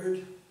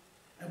occurred,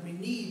 and we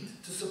need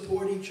to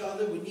support each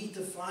other. We need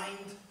to find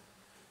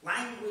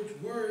language,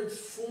 words,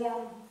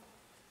 form,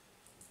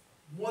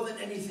 more than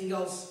anything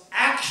else,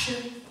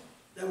 action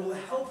that will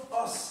help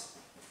us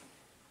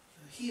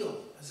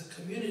heal as a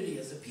community,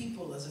 as a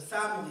people, as a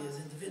family, as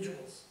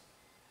individuals.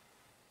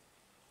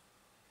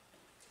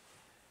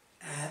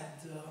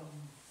 And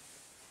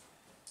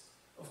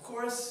of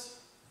course,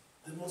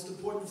 the most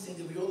important thing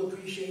that we all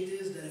appreciate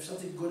is that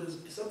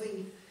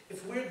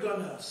if we're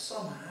gonna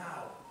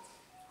somehow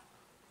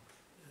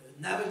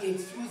navigate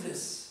through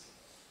this,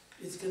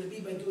 it's gonna be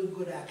by doing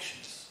good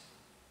actions.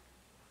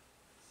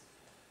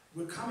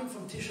 We're coming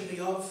from Tisha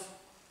B'Av,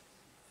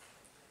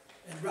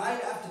 and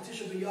right after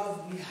Tisha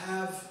B'Av we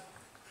have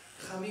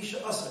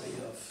Chamisha Asar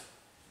B'Av.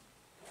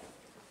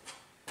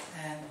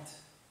 And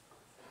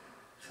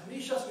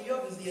Chamisha Asar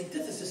B'Av is the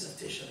antithesis of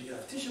Tisha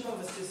B'Av. Tisha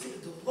B'Av is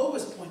considered the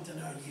lowest point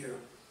in our year.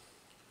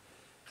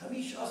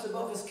 Chamisha Asar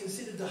B'Av is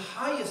considered the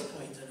highest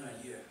point in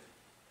our year.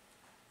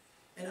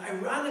 And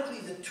ironically,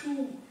 the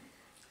two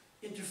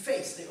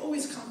interface. They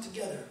always come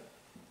together.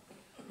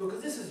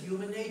 Because this is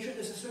human nature,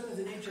 this is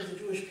certainly the nature of the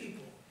Jewish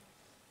people.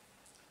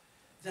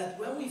 That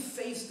when we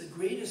face the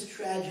greatest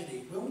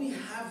tragedy, when we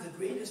have the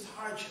greatest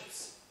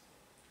hardships,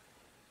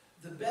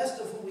 the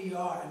best of who we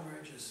are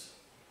emerges.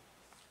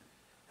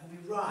 And we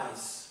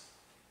rise.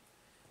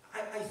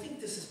 I think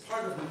this is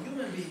part of who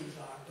human beings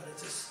are, but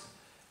it's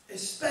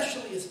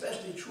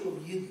especially true of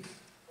Yidden.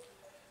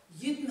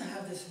 Yidden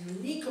have this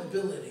unique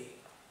ability,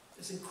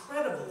 this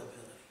incredible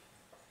ability,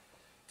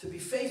 to be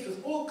faced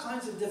with all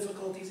kinds of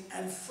difficulties,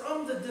 and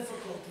from the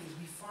difficulties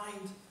we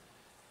find,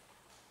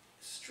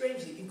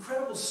 strangely,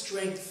 incredible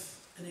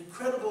strength and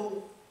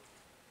incredible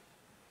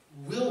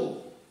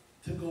will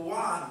to go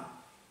on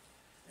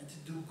and to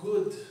do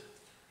good.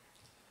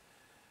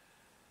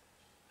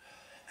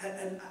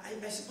 And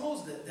I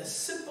suppose that the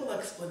simple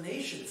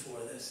explanation for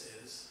this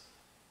is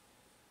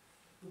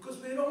because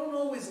we don't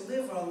always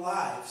live our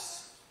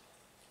lives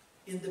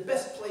in the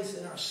best place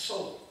in our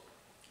soul.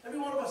 Every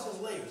one of us has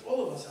layers.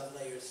 All of us have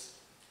layers.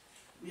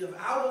 We have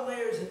outer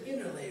layers and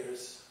inner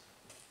layers.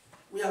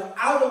 We have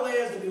outer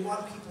layers that we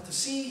want people to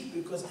see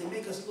because they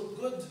make us look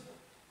good.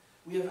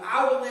 We have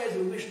outer layers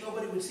that we wish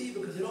nobody would see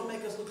because they don't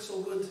make us look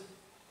so good.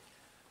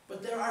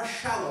 But there are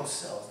shallow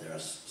selves, there are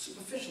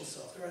superficial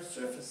selves, there are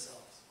surface selves.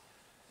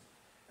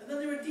 And then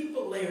there are deeper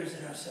layers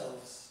in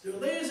ourselves. There are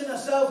layers in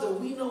ourselves that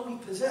we know we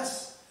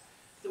possess,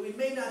 that we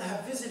may not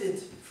have visited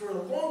for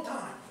a long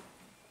time.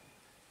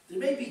 There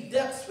may be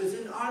depths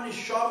within our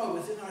neshama,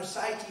 within our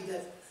psyche,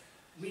 that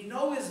we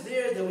know is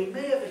there, that we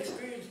may have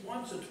experienced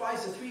once or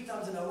twice or 3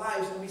 times in our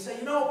lives, and we say,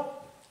 you know,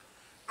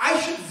 I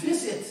should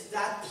visit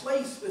that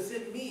place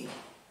within me,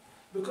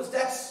 because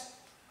that's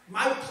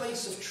my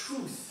place of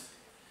truth.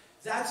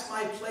 That's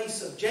my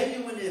place of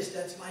genuineness.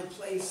 That's my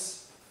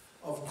place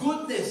of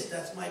goodness.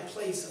 That's my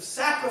place of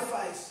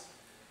sacrifice.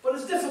 But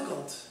it's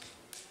difficult.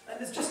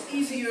 And it's just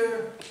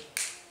easier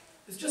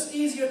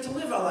to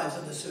live our lives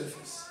on the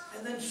surface.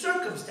 And then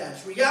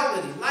circumstance,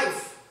 reality,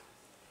 life,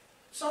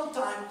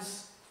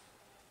 sometimes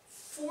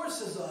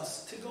forces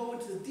us to go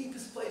into the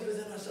deepest place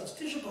within ourselves.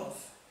 Tisha B'Av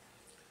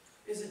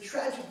is a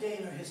tragic day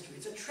in our history.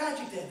 It's a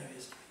tragic day in our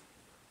history.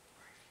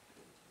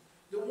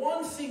 The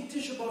one thing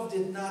Tisha B'Av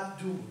did not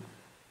do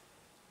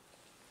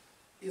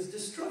is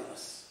destroy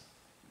us,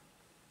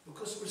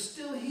 because we're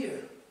still here.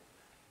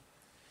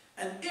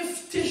 And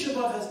if Tisha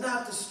B'Av has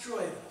not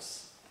destroyed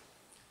us,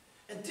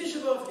 and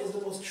Tisha B'Av is the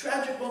most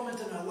tragic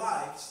moment in our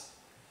lives,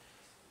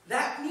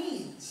 that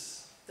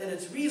means that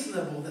it's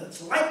reasonable, that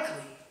it's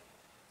likely,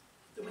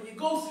 that when you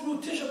go through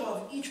Tisha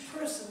B'Av, each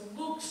person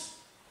looks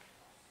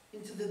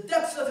into the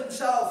depths of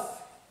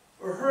himself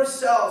or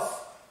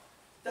herself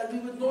that we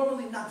would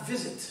normally not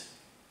visit.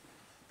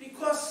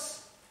 Because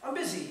I'm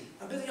busy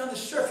on the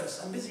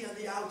surface, I'm busy on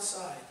the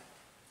outside.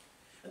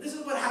 And this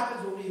is what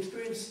happens when we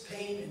experience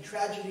pain and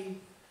tragedy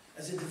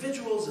as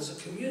individuals, as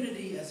a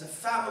community, as a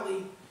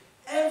family.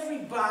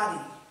 Everybody,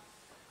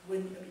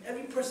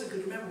 every person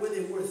could remember where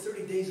they were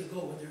 30 days ago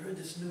when they heard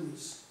this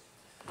news,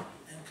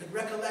 and could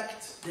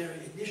recollect their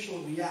initial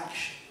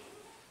reaction,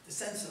 the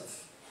sense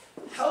of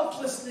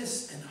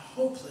helplessness and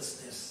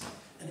hopelessness,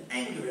 and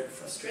anger and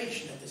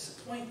frustration and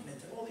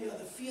disappointment and all the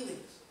other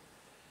feelings.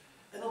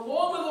 And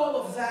along with all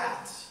of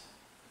that,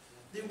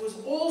 there was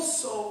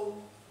also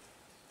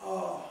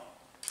a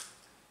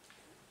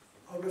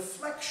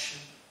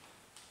reflection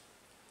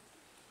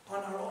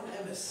on our own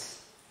emes.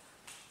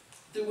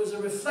 There was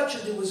a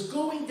reflection that was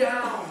going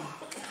down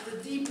to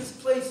the deepest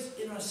place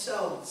in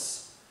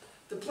ourselves.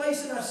 The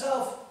place in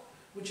ourselves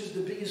which is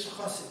the biggest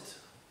chassid.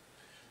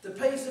 The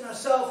place in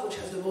ourselves which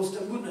has the most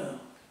emunah.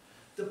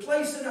 The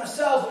place in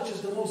ourselves which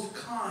is the most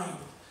kind.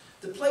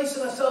 The place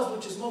in ourselves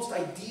which is most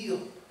ideal.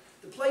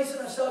 The place in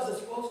ourselves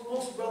that's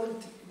most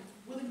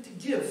willing to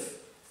give.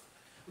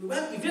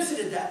 We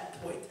visited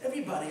that point.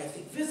 Everybody, I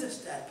think, visits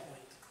that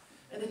point.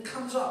 And it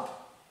comes up.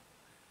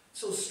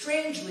 So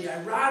strangely,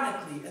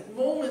 ironically, at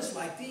moments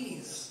like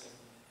these,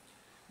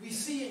 we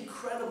see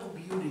incredible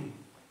beauty.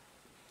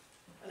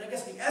 And I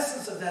guess the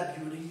essence of that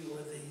beauty, or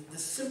the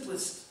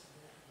simplest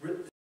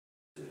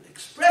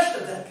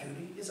expression of that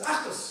beauty, is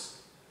achos.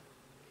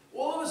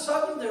 All of a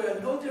sudden, there are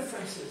no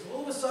differences.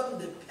 All of a sudden,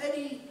 the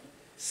petty,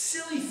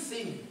 silly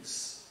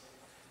things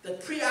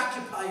that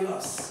preoccupy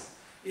us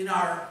in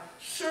our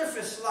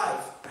surface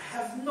life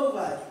have no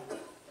value.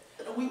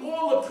 And we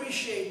all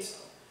appreciate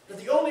that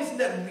the only thing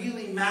that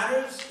really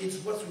matters is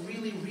what's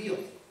really real.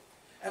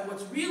 And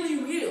what's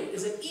really real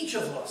is that each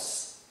of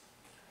us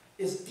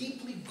is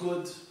deeply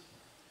good,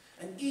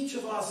 and each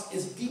of us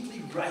is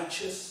deeply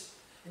righteous,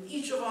 and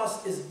each of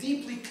us is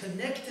deeply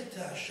connected to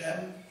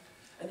Hashem,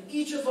 and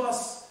each of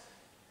us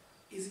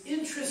is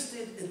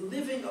interested in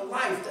living a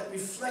life that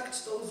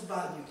reflects those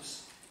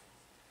values.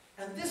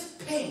 And this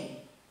pain,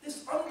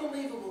 this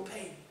unbelievable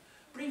pain,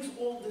 brings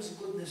all this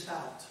goodness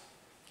out.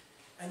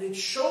 And it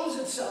shows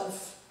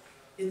itself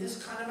in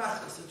this kind of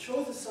achos. It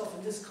shows itself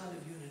in this kind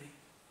of unity.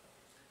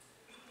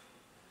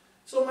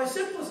 So my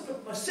simple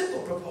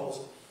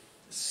proposal,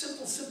 a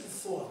simple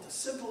thought, a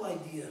simple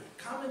idea,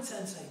 common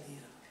sense idea,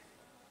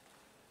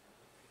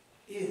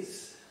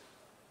 is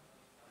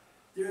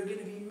there are going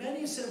to be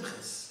many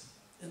simchas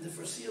in the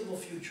foreseeable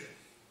future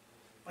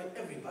by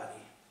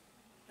everybody.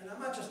 And I'm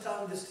not just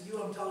telling this to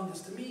you, I'm telling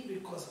this to me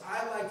because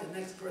I, like the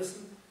next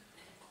person,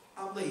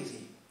 I'm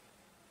lazy.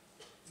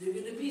 There are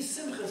going to be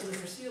simchas in the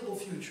foreseeable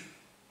future.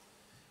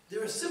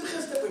 There are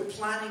simchas that we're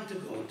planning to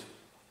go to.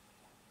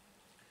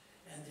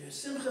 And there are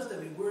simchas that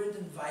we weren't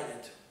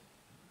invited to.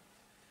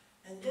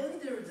 And then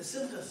there are the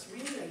simchas,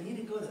 really, I need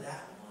to go to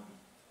that one.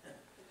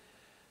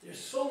 There's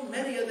so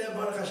many of them,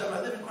 Baruch Hashem.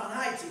 I live in Crown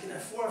Heights, you can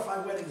have 4 or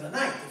 5 weddings a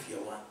night if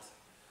you want.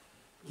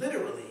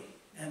 Literally.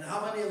 And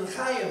how many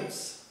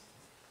lechayims?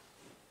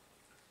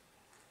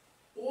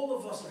 All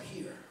of us are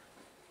here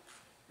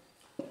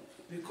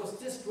because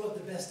this brought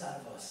the best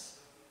out of us.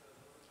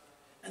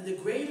 And the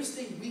greatest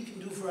thing we can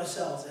do for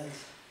ourselves, and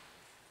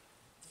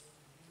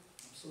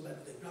so that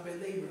Rabbi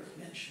Leiber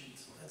mentioned,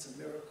 that's a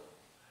miracle,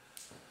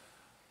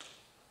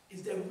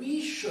 is that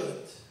we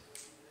should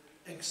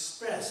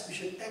express, we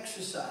should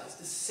exercise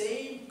the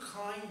same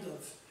kind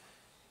of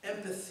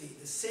empathy,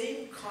 the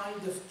same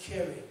kind of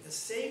caring, the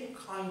same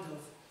kind of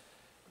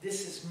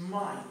this is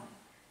mine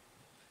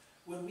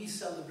when we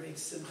celebrate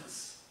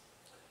Simchas.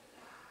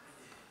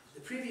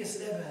 The previous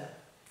Rebbe,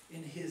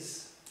 in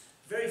his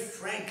very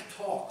frank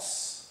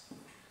talks,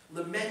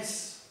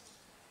 laments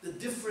the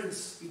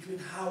difference between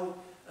how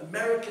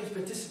Americans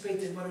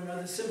participated in one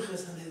another's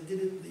Simchas and they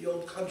did it in the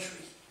old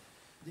country.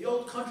 In the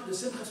old country, the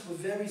Simchas were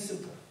very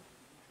simple,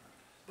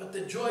 but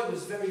the joy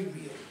was very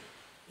real.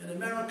 In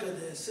America,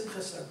 the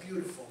Simchas are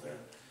beautiful.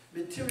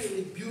 They're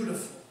materially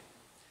beautiful.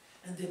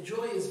 And the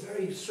joy is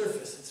very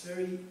surface. It's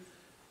very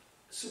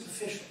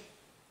superficial.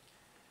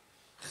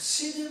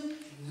 Chassidim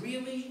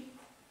really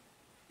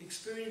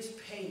experience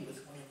pain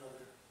with one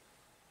another.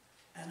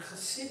 And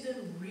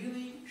Chassidim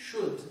really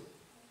should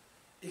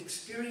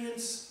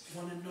experience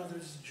one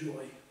another's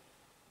joy.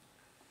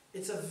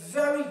 It's a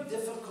very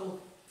difficult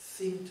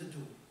thing to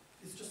do.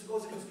 It just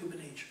goes against human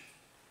nature.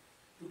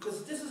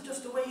 Because this is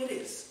just the way it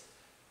is.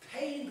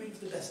 Pain brings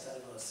the best out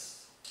of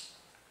us.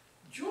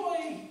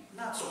 Joy,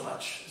 not so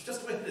much. It's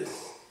just the way it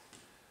is.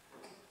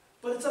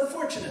 But it's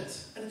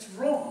unfortunate, and it's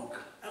wrong.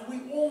 And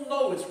we all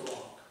know it's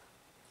wrong.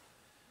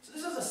 So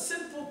this is a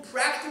simple,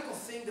 practical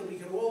thing that we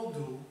can all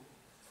do.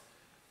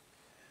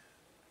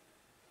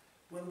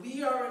 When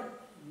we are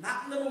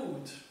not in the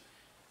mood,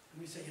 and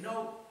we say, you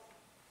know,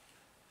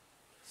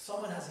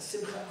 someone has a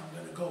simcha, I'm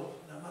going to go.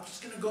 And I'm not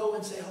just going to go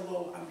and say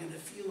hello, I'm going to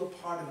feel a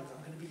part of it.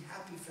 I'm going to be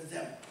happy for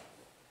them.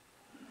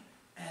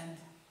 And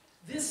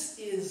this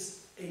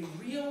is a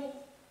real,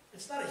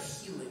 it's not a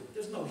healing.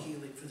 There's no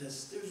healing for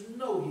this. There's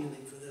no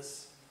healing for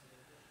this.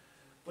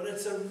 But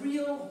it's a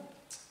real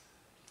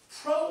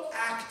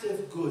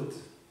proactive good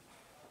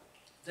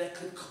that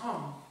could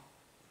come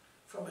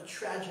from a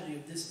tragedy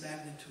of this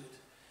magnitude.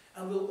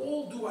 And we'll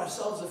all do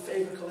ourselves a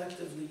favor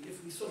collectively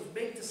if we sort of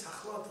make this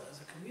hachlata as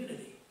a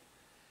community,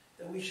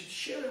 that we should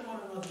share in one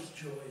another's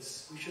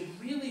joys. We should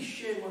really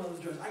share in one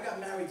another's joys. I got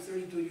married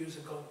 32 years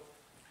ago.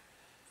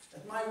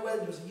 At my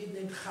wedding, there was a Yid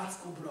named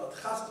Chaskel Brod.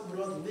 Chaskel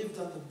Brod lived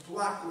on the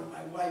block where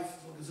my wife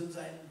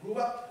grew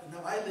up, and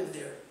now I live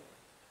there.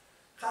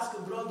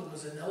 Chaskel Brod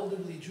was an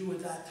elderly Jew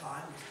at that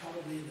time. He was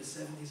probably in the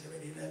 70s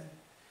already then.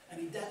 And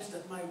he danced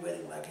at my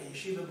wedding like a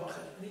yeshiva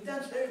bacher. And he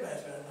danced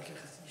everybody's wedding like a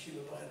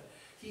yeshiva bacher.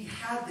 He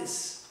had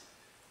this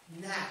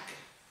knack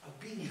of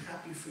being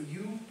happy for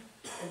you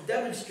and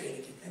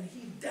demonstrating it. And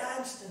he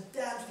danced and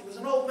danced. He was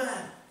an old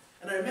man.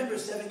 And I remember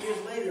 7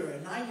 years later, or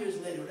 9 years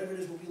later, whatever it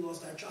is when we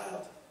lost our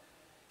child,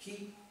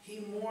 he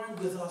mourned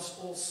with us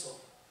also.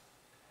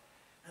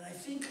 And I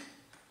think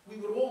we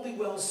would all be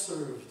well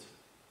served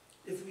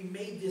if we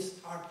made this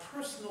our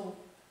personal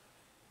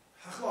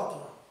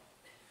hachlata.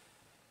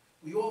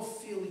 We all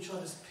feel each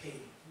other's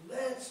pain.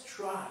 Let's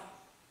try,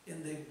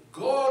 in the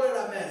Gorer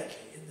America,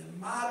 in the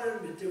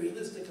modern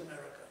materialistic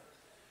America,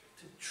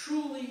 to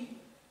truly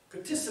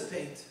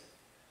participate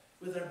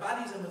with our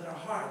bodies and with our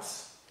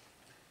hearts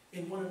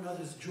in one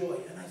another's joy.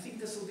 And I think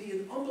this will be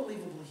an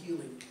unbelievable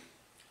healing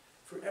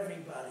for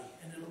everybody,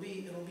 and it'll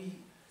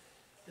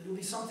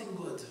be something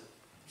good,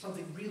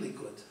 something really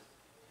good,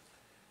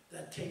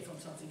 that came from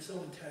something so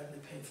terribly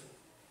painful.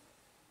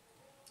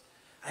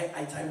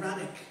 It's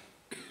ironic.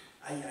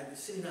 I was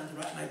sitting down to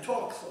write my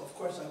talk, so of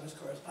course I was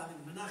corresponding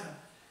with Menachem.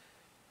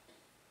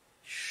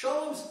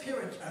 Sholom's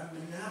parents are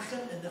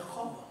Menachem and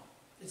Nechama.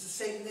 It's the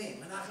same name.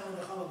 Menachem and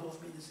Nechama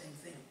both mean the same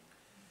thing,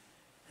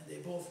 and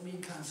they both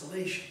mean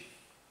consolation.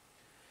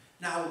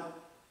 Now,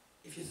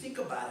 if you think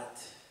about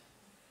it,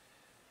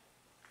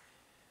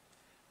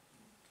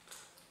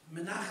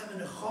 Menachem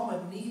and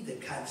Nechama need the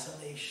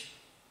consolation.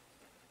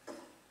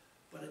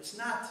 But it's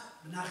not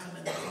Menachem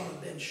and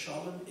Nechama ben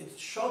Sholom, it's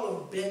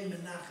Sholom ben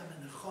Menachem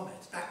and Nechama.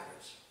 It's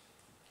backwards.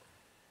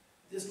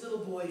 This little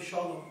boy,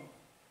 Sholom,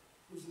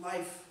 whose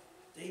life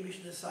the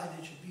Eibush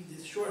decided should be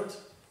this short,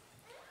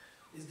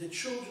 is the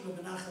children of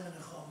Menachem and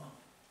Nechama.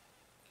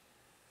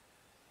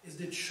 Is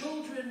the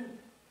children,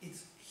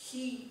 his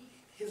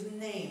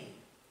name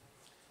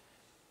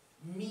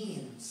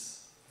means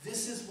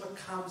this is what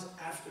comes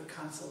after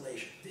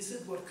consolation. This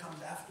is what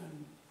comes after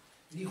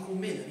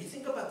Nichumin. And you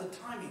think about the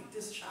timing.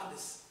 This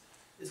Shabbos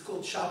is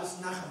called Shabbos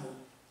Nachamu.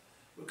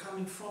 We're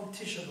coming from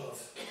Tisha B'Av.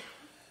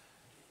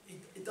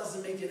 It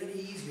doesn't make it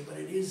any easier, but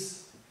it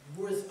is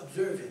worth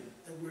observing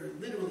that we're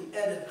literally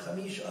Erev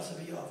Chamish Asar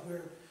B'Av.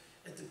 We're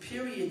at the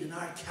period in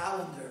our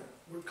calendar.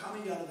 We're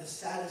coming out of the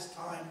saddest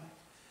time.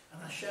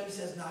 And Hashem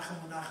says,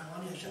 Nachamu,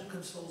 Nachamu. Hashem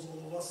consoles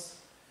all of us.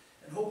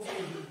 And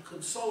hopefully He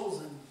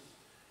consoles, and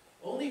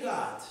only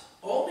God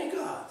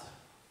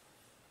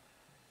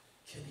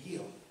can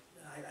heal.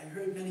 I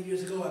heard many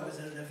years ago, I was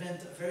at an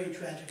event, a very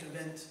tragic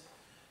event,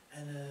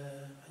 and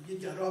a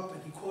Yid got up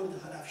and he quoted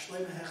Harav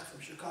Shlomo Hecht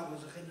from Chicago,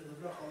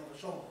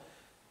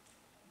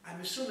 I'm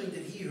assuming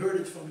that he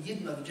heard it from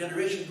Yidden of a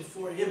generation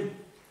before him.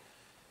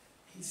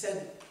 He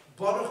said,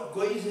 Baruch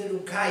Goizer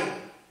Ukayim.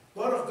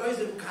 Baruch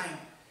Goizer Ukayim.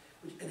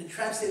 And it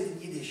translated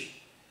in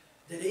Yiddish.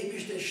 Der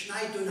Eibishter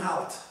schneit und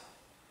halt.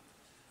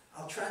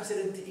 I'll translate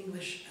it into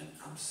English, and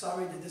I'm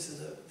sorry that this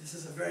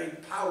is a very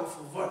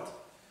powerful word.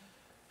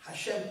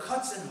 Hashem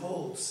cuts and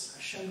holds.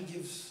 Hashem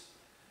gives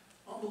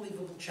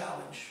unbelievable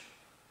challenge,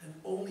 and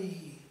only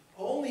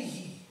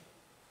He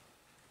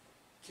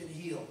can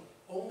heal.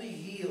 Only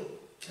He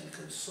can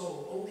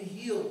console. Only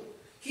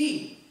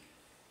He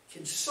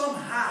can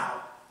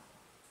somehow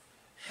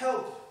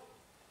help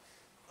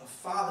a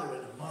father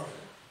and a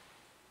mother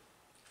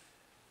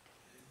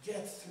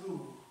get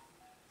through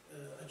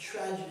a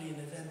tragedy, an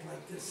event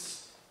like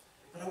this.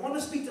 But I want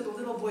to speak to the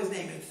little boy's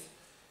name.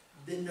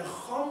 The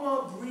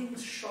Nechama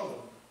brings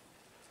Sholom.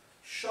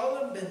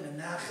 Sholom ben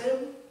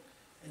Menachem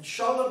and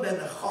Sholom ben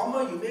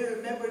Nechama. You may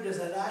remember there's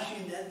a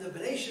Rashi in the end of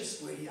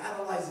Bereshis where he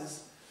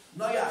analyzes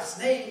Noach's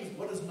name.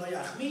 What does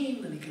Noach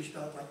mean? And he can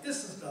spell it like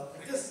this and spell it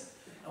like this.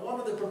 And one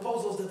of the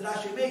proposals that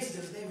Rashi makes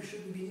is his name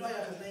shouldn't be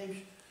Noach, his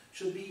name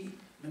should be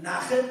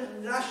Menachem.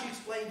 And Rashi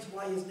explains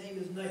why his name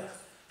is Noach.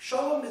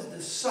 Sholom is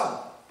the son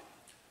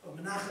of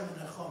Menachem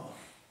and Nechama,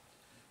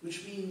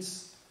 which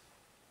means,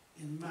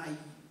 in my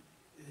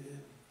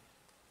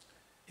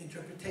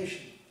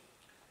interpretation,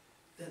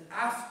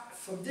 that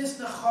from this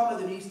Nechama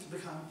there needs to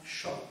become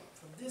Sholom.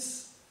 From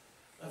this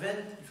event,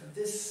 and from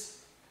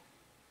this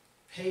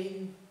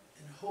pain,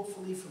 and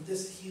hopefully from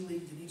this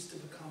healing, there needs to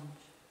become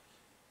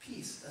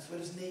peace. That's what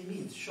his name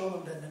means.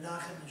 Sholom ben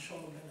Menachem and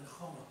Sholom ben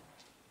Nechama.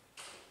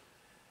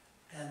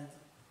 And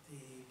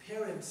the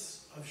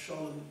parents of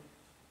Sholom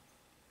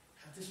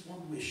have this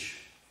one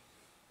wish,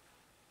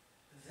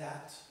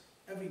 that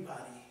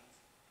everybody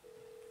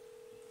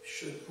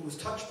who was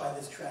touched by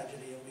this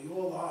tragedy, and we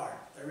all are,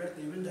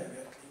 directly or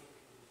indirectly,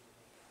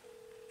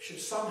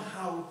 should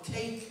somehow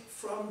take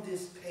from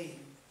this pain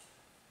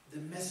the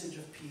message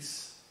of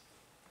peace.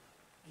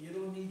 And you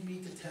don't need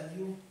me to tell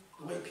you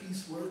the way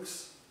peace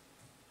works.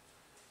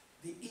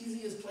 The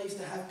easiest place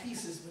to have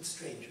peace is with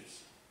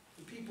strangers.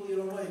 The people you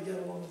don't know, you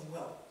get along with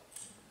well.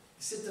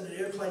 You sit in an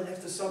airplane next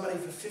to somebody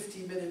for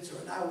 15 minutes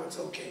or an hour, it's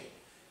okay.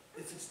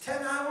 If it's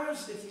 10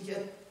 hours, it can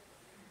get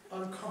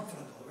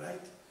uncomfortable,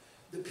 right?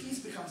 The peace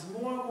becomes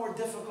more and more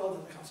difficult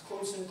and becomes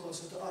closer and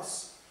closer to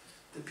us.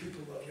 The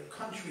people of your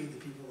country, the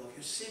people of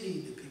your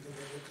city, the people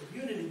of your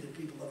community, the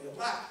people of your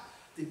block,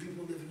 the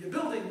people who live in your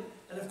building.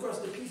 And of course,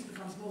 the peace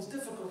becomes most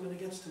difficult when it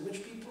gets to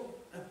which people?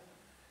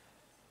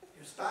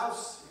 Your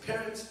spouse, your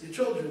parents, your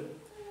children.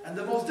 And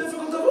the most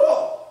difficult of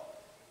all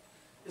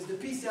is the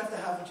peace you have to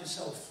have with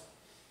yourself.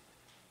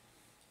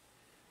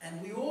 And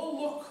we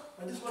all look,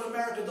 and this is what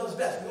America does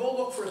best, we all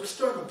look for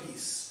external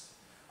peace.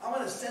 I'm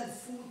going to send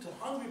food to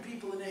hungry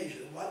people in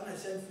Asia. Why don't I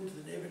send food to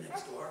the neighbor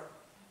next door?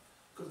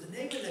 Because the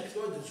neighbor next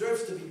door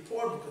deserves to be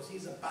poor because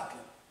he's a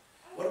butler.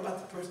 What about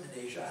the person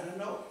in Asia? I don't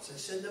know. So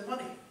send them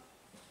money.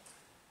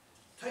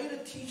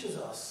 Torah teaches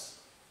us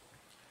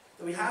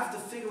that we have to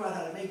figure out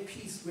how to make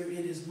peace where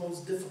it is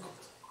most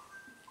difficult.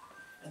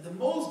 And the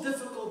most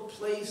difficult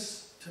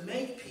place to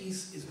make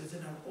peace is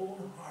within our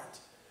own heart.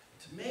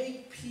 To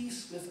make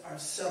peace with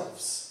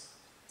ourselves.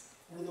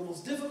 One of the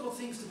most difficult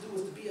things to do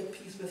is to be at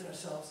peace with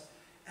ourselves.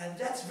 And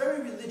that's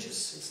very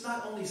religious. It's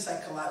not only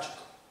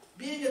psychological.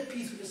 Being at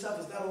peace with yourself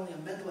is not only a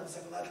mental and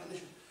psychological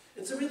issue.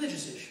 It's a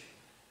religious issue.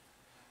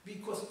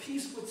 Because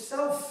peace with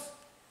self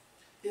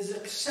is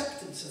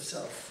acceptance of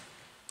self.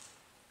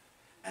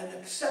 And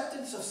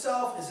acceptance of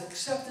self is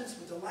acceptance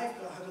with the life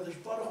that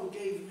HaKadosh Baruch Hu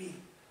gave me.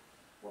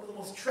 One of the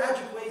most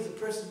tragic ways a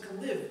person can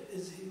live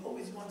is he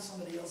always wants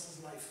somebody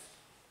else's life.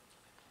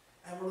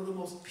 And one of the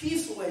most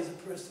peaceful ways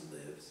a person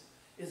lives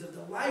is that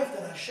the life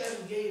that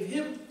Hashem gave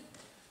him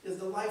is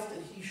the life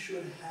that he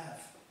should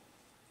have.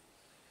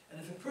 And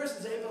if a person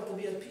is able to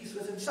be at peace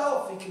with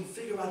himself, he can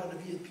figure out how to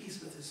be at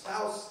peace with his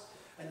spouse,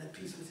 and at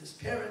peace with his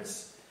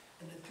parents,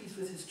 and at peace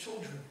with his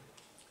children.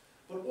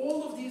 But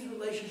all of these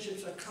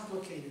relationships are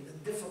complicated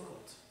and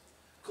difficult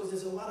because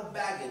there's a lot of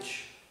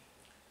baggage.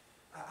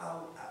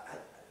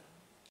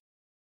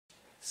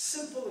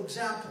 Simple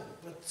example,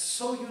 but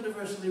so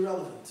universally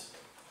relevant.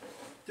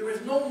 There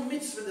is no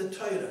mitzvah in the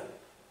Torah.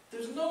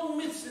 There's no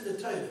mitzvah in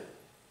the Torah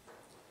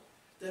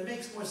that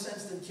makes more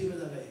sense than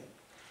Kibbutz Avei.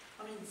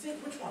 I mean,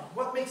 think which one?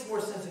 What makes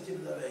more sense than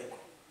Kibbutz Avei?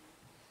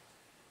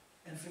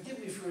 And forgive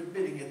me for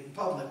admitting it in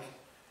public,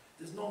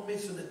 there's no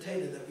mitzvah in the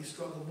Torah that we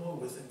struggle more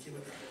with than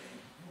Kibbutz Avei.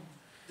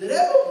 The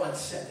Rebbe once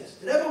said this.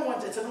 The Rebbe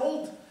once, it's an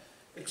old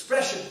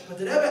expression, but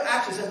the Rebbe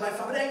actually said, "My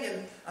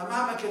Verbringen, a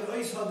mama can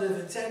always have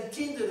 10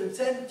 kinder, and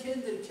 10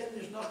 kinder can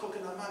nicht noch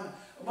gucken a mama."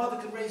 A mother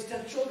can raise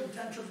 10 children,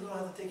 10 children don't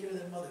have to take care of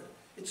their mother.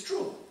 It's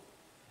true.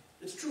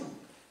 It's true.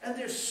 And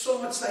there's so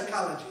much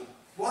psychology.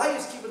 Why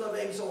is Kibbutz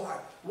Avei so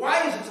hard?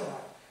 Why is it so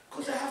hard?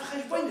 Because I have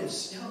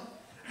cheshbonos,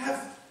 I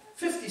have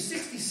 50,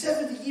 60,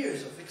 70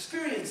 years of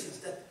experiences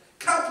that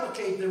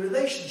complicate the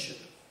relationship.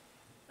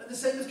 And the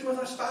same is true with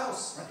our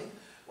spouse, right?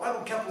 Why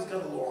don't couples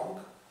get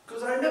along?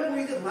 Because I remember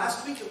we did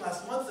last week and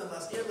last month and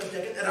last year, last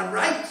decade, and I'm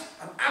right.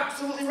 I'm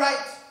absolutely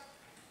right.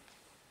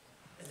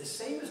 And the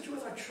same is true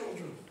with our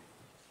children.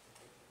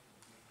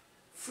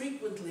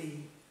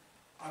 frequently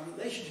our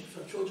relationships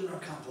with children are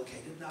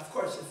complicated. Now, of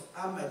course, if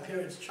I'm my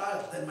parents'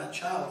 child, then my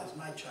child is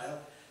my child.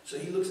 So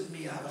he looks at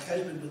me, I have a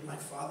cheshbon with my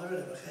father, and I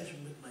have a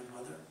cheshbon with my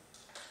mother.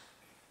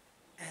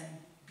 And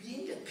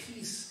being at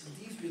peace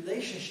in these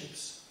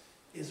relationships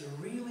is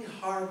really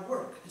hard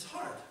work. It's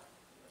hard.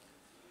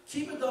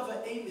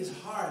 Kibbud aim is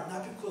hard,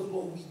 not because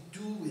what we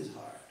do is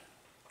hard,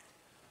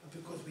 but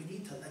because we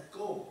need to let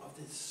go of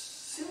this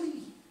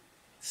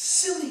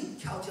silly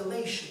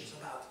calculations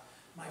about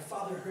my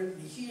father hurt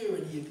me here,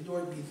 and he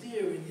ignored me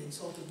there, and he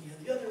insulted me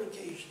on the other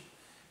occasion,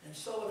 and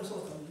so on and so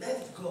forth. To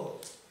let it go.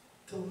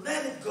 To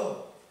let it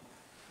go.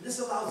 And this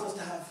allows us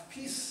to have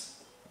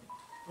peace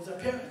with our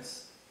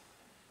parents.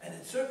 And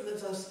it certainly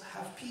lets us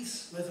have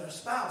peace with our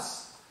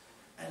spouse.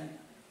 And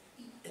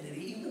it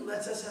even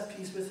lets us have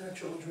peace with our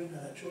children,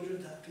 and our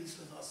children have peace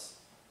with us.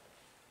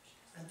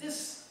 And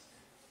this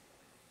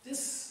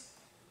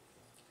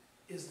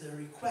is the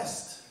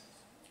request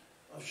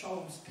of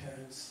Sholom's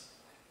parents,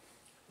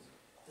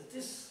 that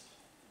this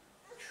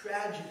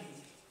tragedy,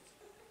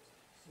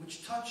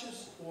 which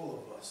touches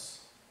all of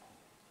us,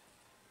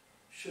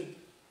 should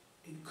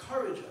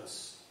encourage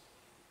us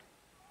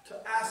to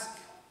ask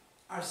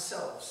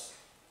ourselves,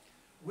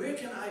 where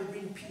can I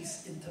bring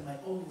peace into my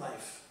own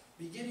life?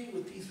 Beginning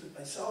with peace with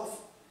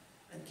myself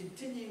and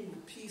continuing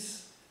with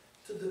peace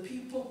to the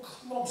people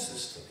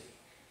closest to me,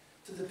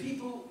 to the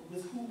people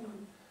with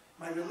whom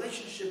my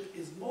relationship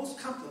is most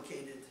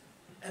complicated.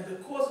 And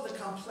because of the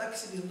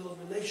complexity in those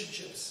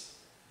relationships,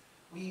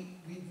 we'd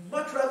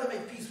much rather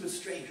make peace with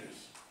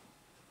strangers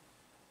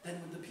than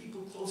with the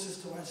people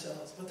closest to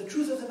ourselves. But the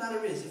truth of the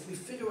matter is, if we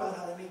figure out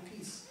how to make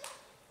peace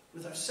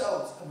with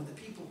ourselves and with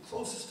the people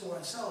closest to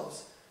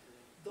ourselves,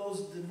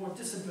 the more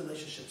distant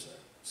relationships are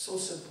so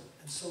simple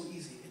and so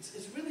easy.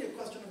 It's really a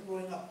question of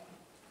growing up,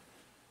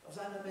 of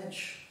sein a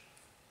Mensch.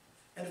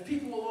 And if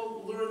people will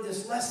all learn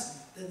this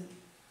lesson, then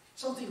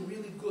something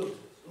really good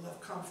will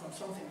have come from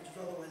something which is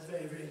otherwise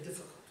very, very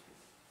difficult.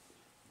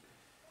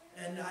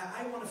 And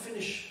I want to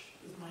finish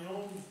with my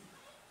own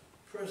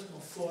personal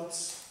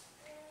thoughts.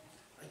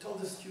 I told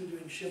this to you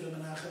during Shiva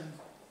Menachem.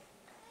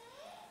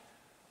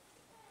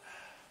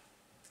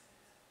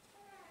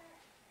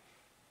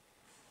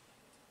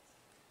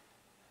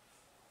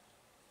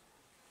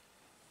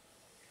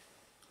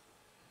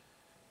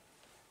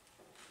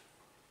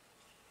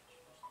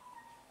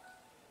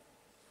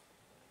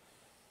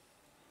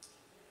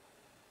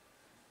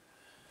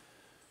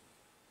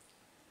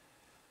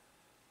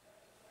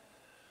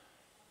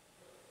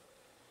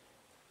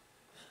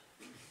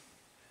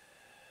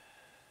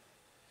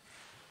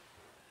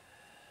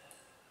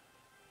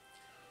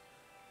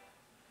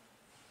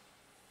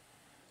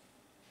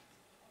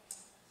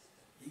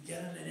 You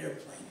get on an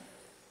airplane,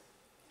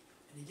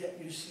 and you get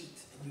in your seat,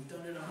 and you've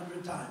done it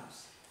 100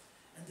 times,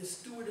 and the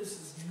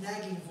stewardess's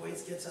nagging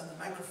voice gets on the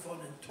microphone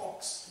and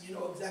talks. You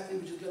know exactly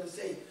what she's going to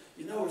say.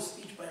 You know her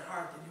speech by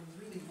heart, and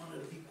you really want her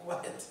to be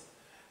quiet.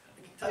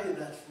 I can tell you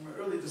that from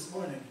early this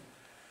morning.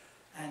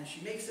 And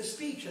she makes a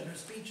speech, and her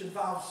speech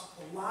involves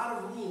a lot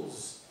of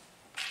rules.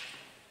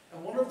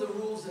 And one of the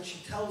rules that she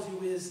tells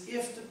you is,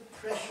 if the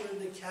pressure in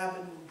the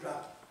cabin will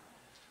drop,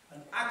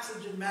 an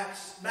oxygen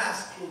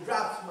mask will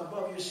drop from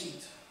above your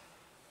seat.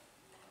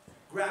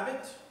 Grab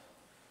it,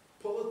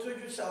 pull it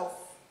toward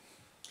yourself,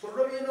 put it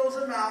over your nose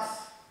and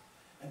mouth,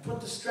 and put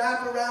the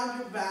strap around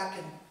your back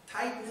and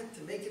tighten it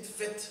to make it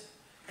fit,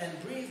 and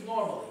breathe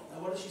normally.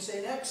 Now what does she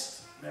say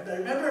next?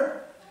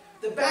 Remember?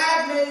 The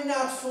bag may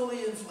not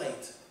fully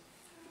inflate,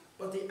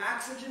 but the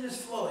oxygen is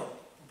flowing.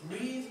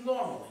 Breathe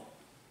normally.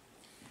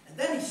 And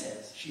then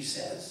she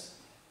says,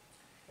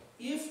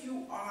 if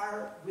you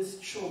are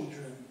with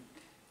children,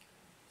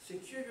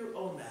 secure your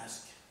own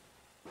mask,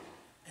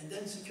 and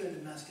then secure the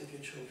mask of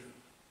your children.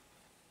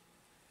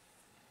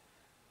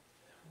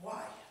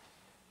 Why?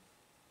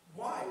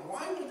 Why?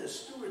 Why would the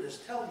stewardess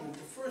tell you to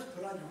first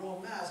put on your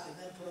own mask and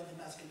then put on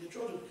the mask of your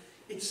children?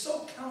 It's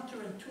so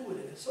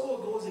counterintuitive. It so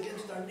goes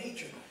against our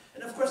nature.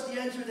 And of course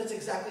the answer is that's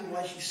exactly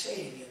why she's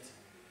saying it.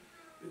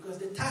 Because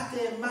the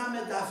Tate and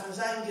Mame darfen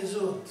sein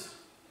gesund.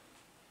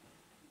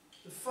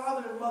 The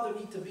father and mother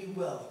need to be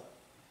well.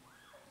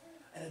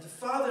 And if the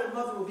father and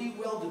mother will be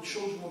well, the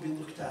children will be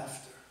looked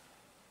after.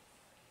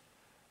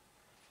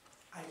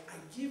 I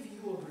give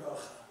you a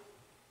bracha,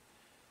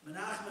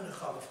 Menachem and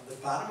Echava, from the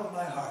bottom of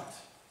my heart,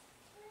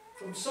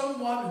 from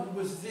someone who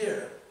was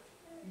there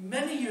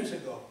many years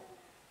ago.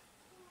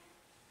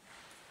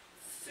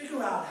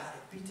 Figure out how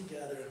to be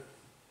together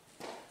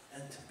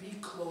and to be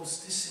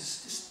close.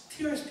 This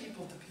tears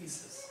people to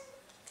pieces.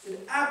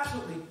 It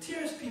absolutely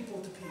tears people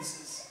to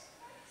pieces.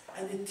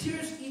 And it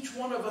tears each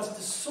one of us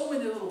to so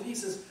many little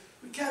pieces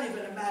we can't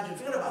even imagine.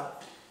 Forget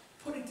about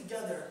putting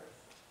together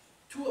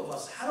two of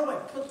us. How do I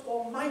put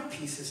all my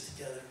pieces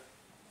together?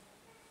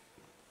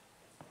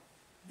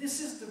 This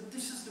is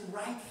the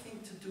right thing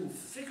to do.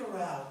 Figure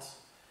out,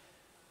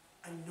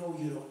 I know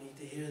you don't need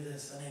to hear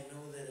this, and I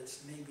know that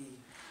it's maybe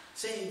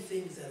saying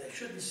things that I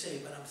shouldn't say,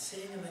 but I'm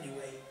saying them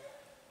anyway.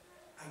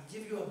 I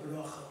give you a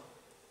bracha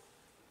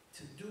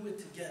to do it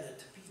together,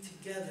 to be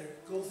together,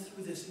 go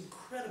through this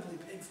incredibly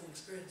painful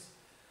experience.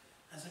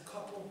 As a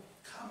couple,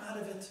 come out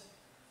of it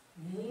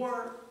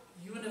more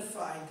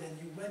unified than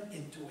you went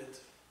into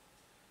it.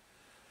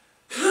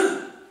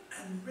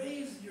 And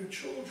raise your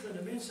children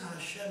amidst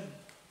Hashem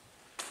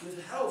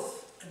with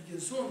health and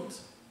gesund.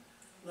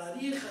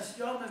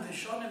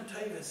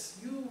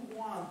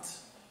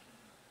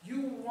 You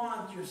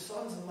want your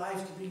son's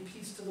life to bring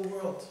peace to the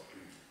world.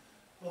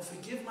 Well,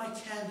 forgive my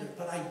candor,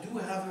 but I do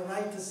have a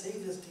right to say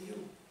this to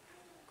you.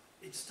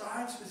 It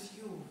starts with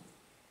you.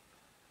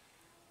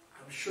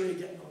 I'm sure you're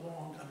getting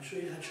along. I'm sure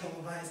you had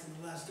trouble bias in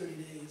the last 30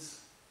 days.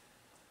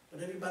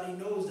 But everybody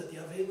knows that the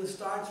Avela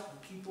starts when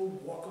people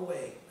walk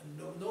away. And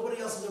nobody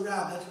else is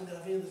around. That's when the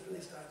Avela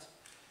really starts.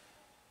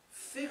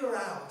 Figure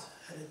out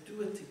how to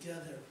do it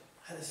together.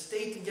 How to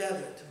stay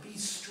together. To be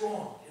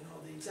strong. You know,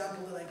 the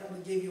example that I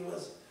probably gave you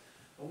was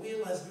a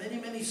wheel has many,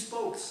 many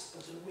spokes,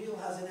 but the wheel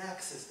has an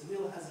axis. The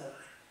wheel has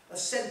a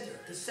center.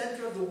 The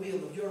center of the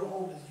wheel of your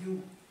home is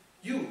you.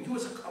 You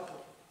as a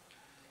couple.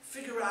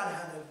 Figure out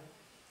how to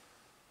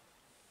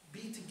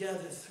be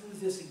together through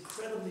this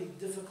incredibly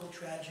difficult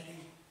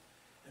tragedy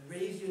and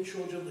raise your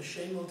children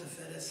l'shem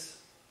teferes.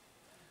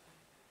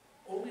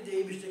 Only the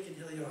Eibishter can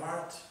heal your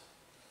heart.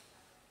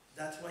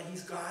 That's why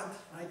he's God,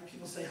 right?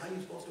 People say, how are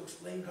you supposed to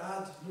explain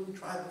God? No,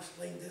 try to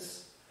explain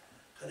this.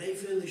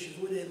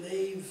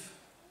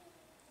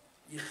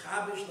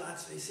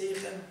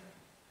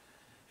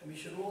 And we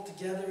should all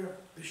together,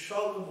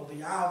 b'sholom or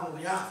b'yav or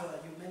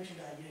b'yachva. You mentioned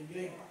that,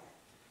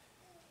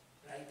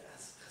 right?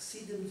 As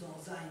Hasidim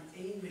soll sein,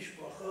 ein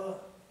mishpacha,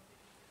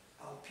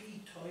 al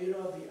pi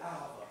Torah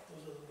b'ahava.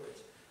 Those are the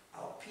words.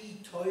 Al pi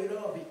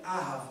Torah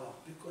b'ahava.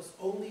 Because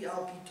only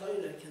al pi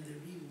Torah can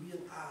there be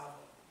real ahava.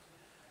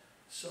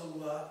 So,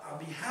 on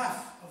behalf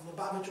of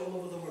Lubavitch all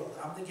over the world,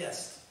 I'm the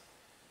guest.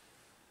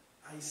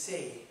 I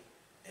say,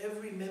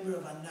 every member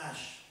of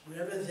Anash,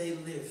 wherever they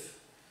live,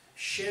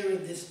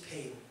 sharing this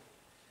pain.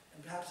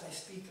 And perhaps I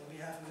speak on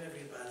behalf of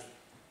everybody.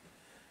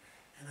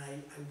 And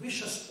I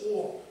wish us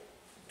all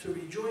to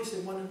rejoice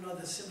in one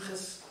another's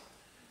simchas,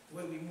 the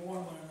way we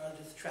mourn one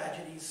another's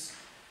tragedies.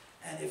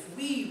 And if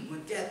we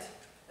would get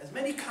as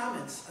many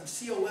comments on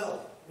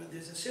COL when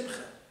there's a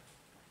simcha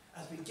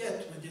as we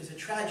get when there's a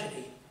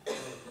tragedy,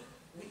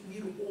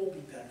 we'd all be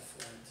better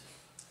for it.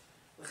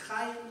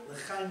 L'chaim,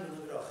 l'chaim,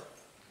 l'vrach.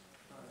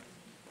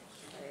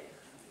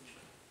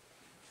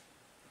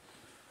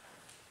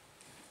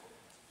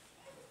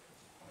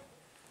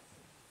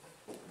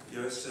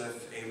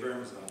 Yosef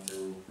Abrams is going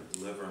to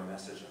deliver a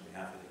message on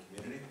behalf of the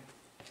community.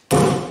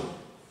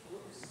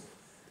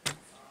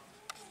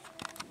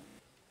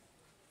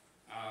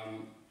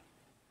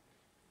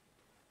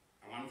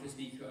 I wanted to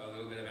speak a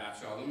little bit about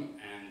Sholom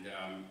and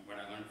what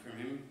I learned from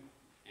him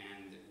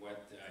and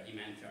what he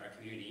meant to our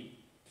community.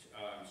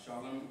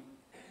 Sholom,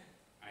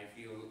 I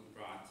feel,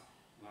 brought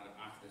a lot of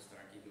achdus to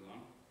our kibbulah,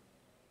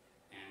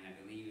 and I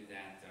believe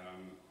that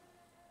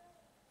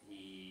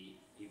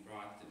he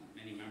brought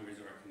many members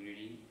of our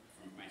community,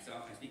 from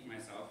myself, I speak for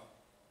myself,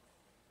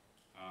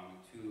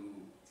 to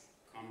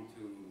come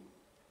to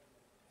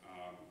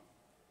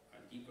a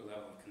deeper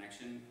level of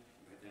connection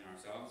within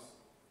ourselves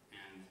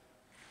and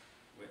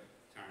with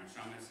our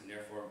neshamas, and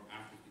therefore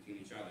achdus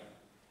between each other.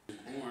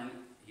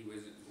 He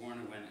was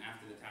born when,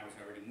 after the Tauber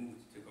had already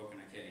moved to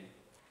Kokanake.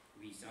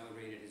 We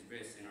celebrated his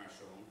bris in our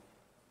Sholom.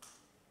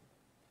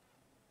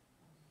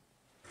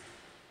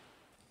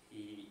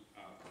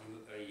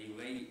 He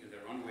laid the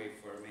runway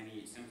for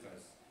many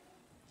simchas.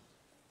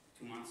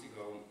 2 months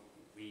ago,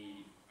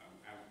 we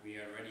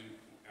already,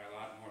 a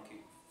lot more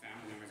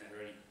family members had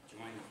already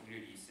joined the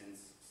community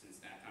since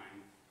that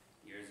time,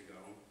 years ago.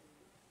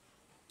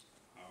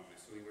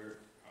 So we were,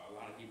 a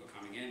lot of people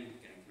coming in,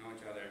 getting to know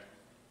each other.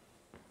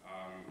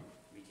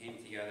 We came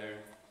together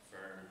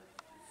for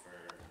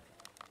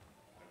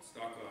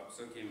Staka,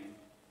 Sukkim,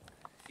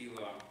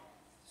 Fila,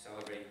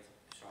 celebrate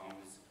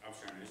Sholom's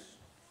Avsharnish.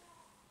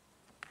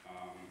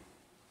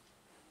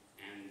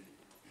 And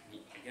he,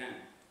 again,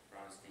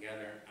 brought us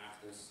together,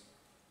 achdus.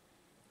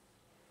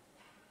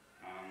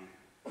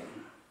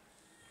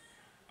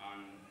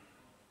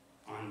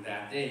 On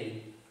that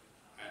day,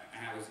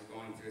 I was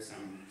going through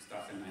some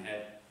stuff in my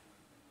head.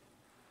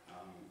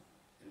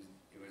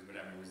 It was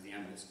whatever, it was the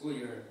end of the school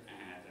year. I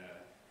had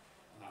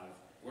a lot of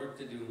work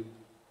to do,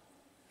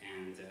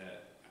 and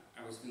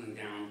I was feeling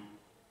down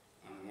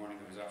on the morning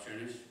of his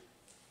Avsharnish,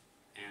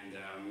 and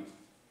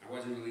I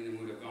wasn't really in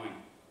the mood of going.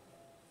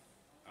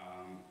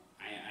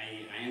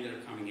 I ended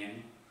up coming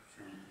in,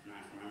 from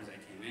as I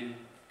came in.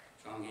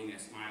 Sholom gave me a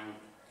smile,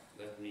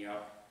 lifted me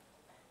up,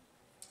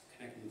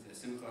 connected me to the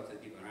simcha, to the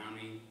people around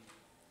me.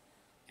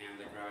 And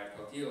like Rabbi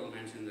Kotil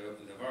mentioned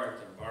the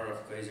Vart of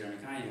Baruch Koezer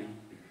Mekayim,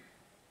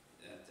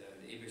 that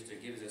the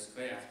Eibishter gives us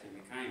koyach to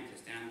Mekayim, to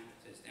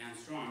stand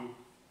strong.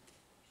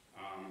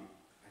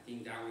 I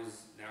think that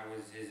was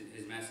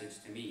his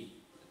message to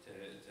me,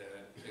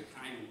 to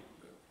kind,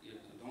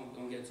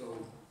 don't get so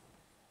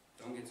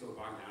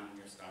bogged down in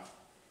your stuff.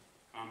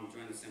 Come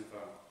join the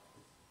simcha.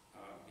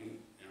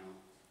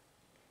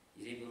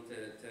 He's able to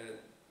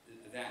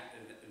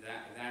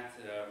that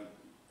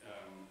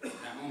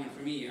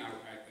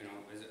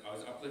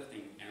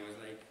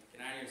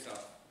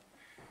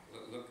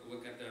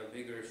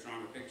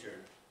picture.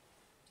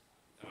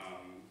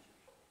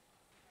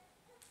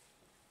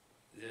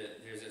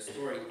 There's a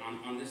story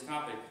on this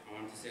topic. I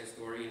wanted to say a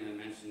story and then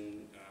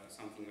mention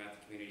something about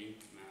the community,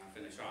 and I'll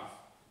finish off.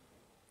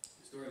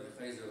 The story of the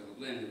Chayzer of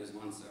Lublin. There was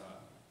once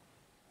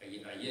a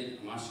yid,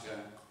 a mashka,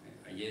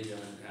 a yid that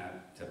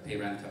had to pay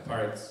rent to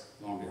parrots.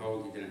 Lo and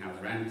behold, he didn't have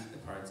the rent. The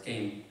parrots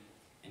came,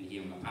 and he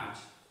gave him a patch.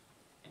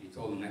 And he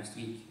told him, next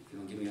week, if you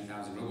don't give me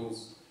 1,000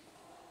 rubles,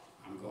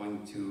 I'm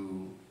going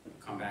to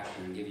come back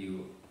here and give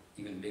you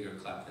even bigger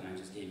clap than I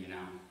just gave you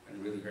now. I'm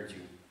going to really hurt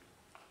you.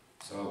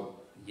 So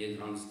the yid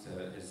runs to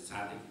his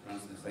tzaddik,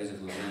 runs to the Chayzer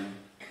of Lublin,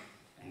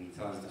 and he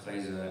tells the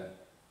Chayzer,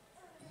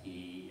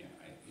 he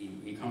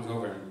comes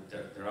over,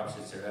 the Rav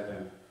Shitzer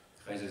Rebbe,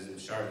 the Chayzer's in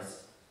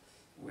Sharetz,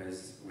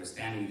 was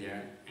standing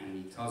there,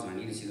 and he tells him, I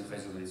need to see the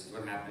Chayzer. He says,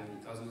 what happened?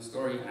 He tells him the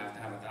story, I have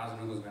to have 1,000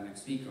 rubles by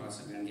next week, or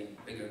else I'm going to get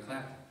a bigger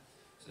clap.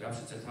 So the Rav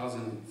Shitzer tells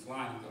him,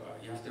 fly,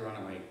 you have to run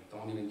away.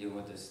 Don't even deal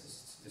with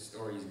this. The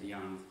story is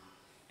beyond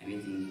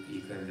anything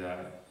you could,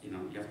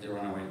 you have to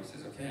run away. He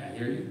says, okay, I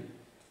hear you.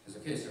 He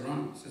says, okay, so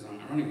run. He says, I'm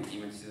not running. He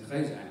went to see the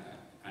Chayzer.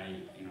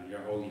 You're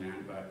a holy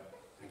man, but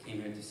I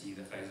came here to see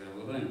the Chayzer of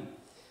Lublin.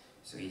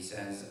 So he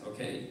says,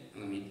 okay,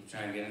 let me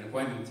try to get an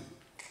appointment.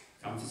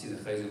 Come to see the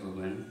Chayzer of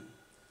Lublin.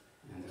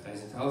 And the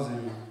Chayzer tells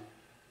him,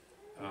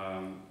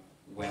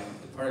 when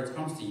the parrots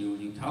comes to you,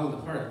 you tell the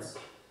parrots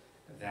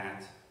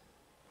that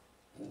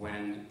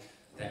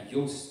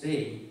you'll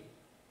stay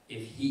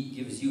if he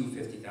gives you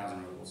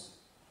 50,000 rubles.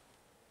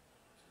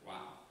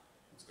 Wow,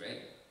 that's great.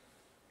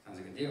 Sounds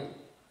like a deal.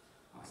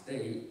 I'll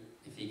stay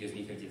if he gives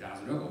me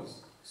 50,000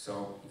 rubles.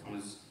 So he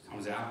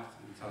comes out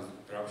and tells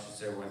the Rav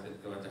Shitzer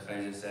what the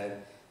Chayzer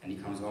said, and he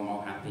comes home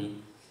all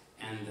happy.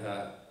 And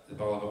the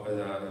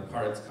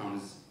parrots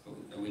comes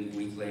a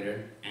week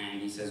later,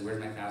 and he says, where's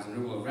my 1,000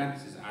 ruble of rent? He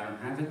says, I don't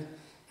have it.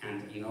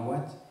 And you know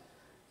what?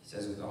 He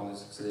says with all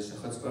this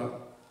chutzpah,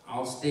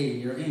 I'll stay in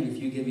your inn if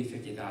you give me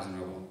 50,000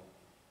 ruble.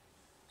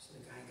 So the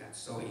guy got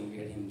so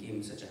angry at him, gave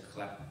him such a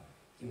clap,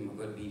 gave him a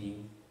good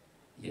beating.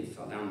 He had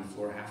fell down on the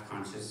floor half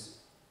conscious.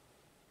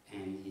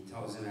 And he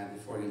tells him that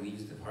before he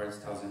leaves, the parrots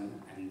tells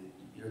him, and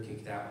you're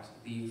kicked out.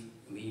 Leave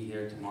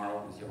here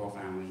tomorrow with your whole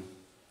family.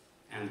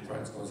 And the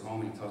parrots goes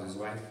home and he tells his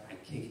wife, I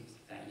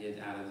kicked that yid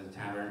out of the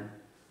tavern.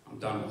 I'm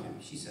done with him.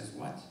 She says,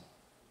 what?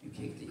 You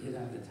kicked the yid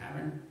out of the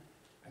tavern?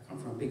 I come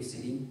from a big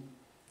city.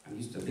 I'm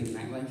used to a big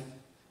nightlife.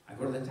 I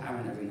go to the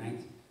tavern every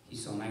night.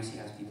 He's so nice, he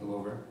has people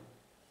over.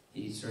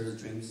 He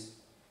serves drinks.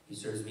 He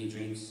serves me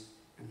drinks.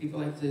 And people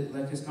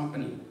like his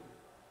company.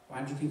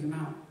 Why'd you kick him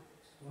out?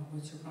 Well,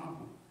 what's your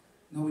problem?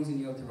 Nobody's going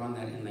to be able to run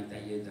that in like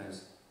that yid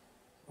does.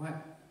 What?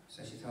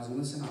 So she tells him,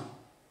 listen up.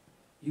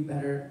 You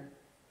better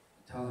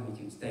tell him he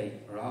can stay,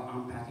 or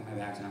I'm packing my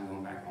bags and I'm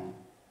going back home.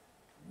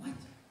 What? What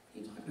are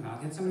you talking about?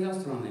 I'll get somebody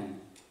else to run in.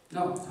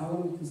 No, tell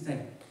him he can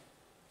stay.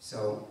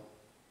 So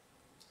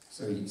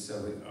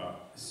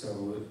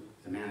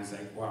the man is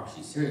like, wow,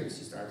 she's serious.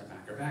 She starts to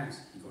pack her bags.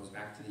 He goes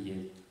back to the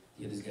yid.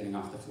 The yid is getting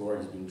off the floor.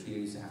 He's being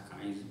treated. He's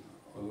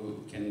a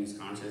little getting his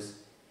conscious.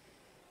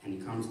 And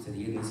he comes to the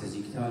yid and he says,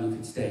 you can tell him you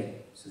can stay.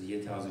 So the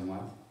yid tells him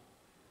what?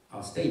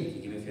 I'll stay if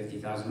you give me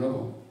 50,000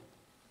 ruble.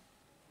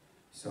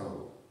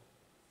 So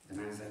the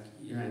man's like,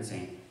 you're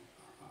insane.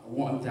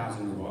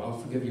 1,000 ruble, I'll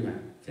forgive you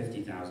rent.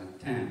 50,000,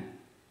 10,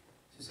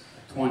 just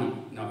 20.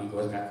 No, he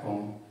goes back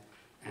home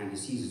and he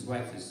sees his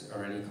wife is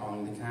already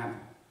calling the cab.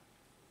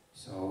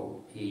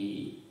 So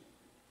he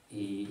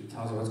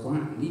tells her what's going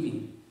on. I'm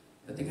leaving.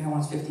 But the guy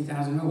wants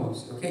 50,000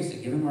 rubles. Okay, so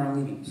give him or I'm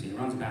leaving. So he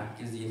runs back,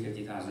 gives the yid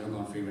 50,000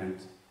 rubles on free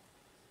rent.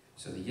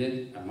 So the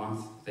yid, a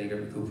month later,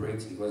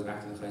 recuperates. He goes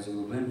back to the Chayzer of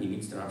Lublin. He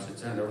meets the Rav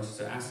Shitzer. The Rav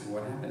Shitzer asks him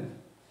what happened.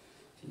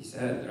 He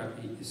said,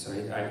 this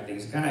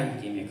guy,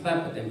 he gave me a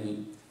clap, but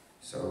then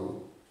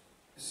so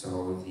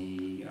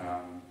the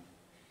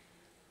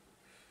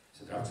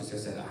Rav Shitzer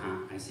said,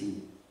 I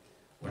see.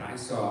 What I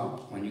saw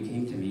when you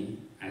came to me,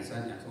 I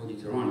told you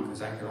to run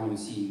because I could only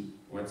see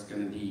what's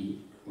going to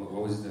be, what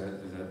was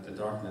the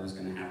dark that was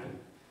going to happen.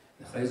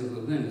 The Chayzer of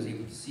Lublin was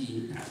able to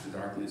see past the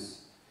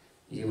darkness.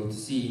 He's able to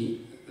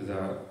see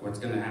what's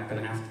going to happen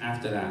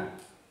after that,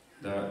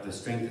 the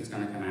strength that's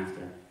going to come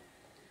after.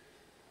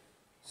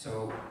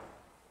 So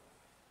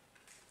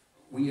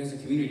we as a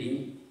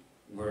community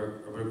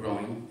we're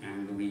growing,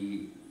 and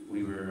we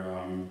were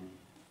a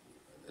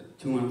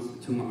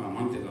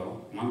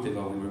month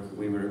ago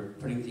we were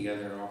putting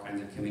together all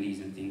kinds of committees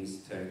and things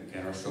to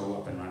get our show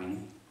up and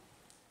running,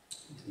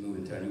 to move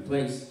into a new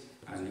place.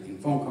 I was making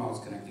phone calls,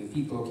 connecting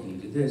people. Can you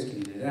do this? Can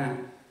you do that?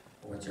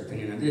 What's your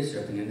opinion on this?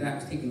 Your opinion on that? It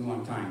was taking a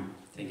long time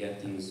to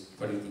get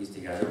putting things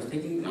together. It was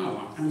taking not a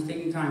long time. It was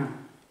taking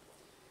time,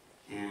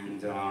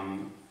 and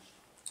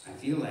I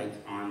feel like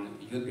on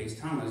Yud-Beis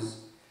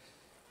Tammuz,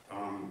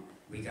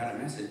 we got a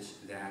message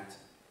that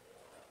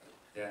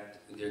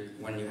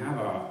when you have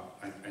a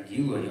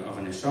gilui of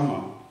a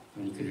neshama,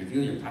 when you can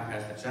reveal your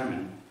Pakas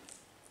Hashemin,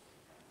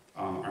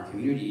 our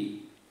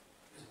community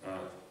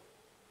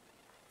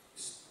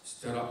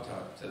stood up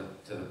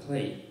to the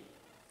plate,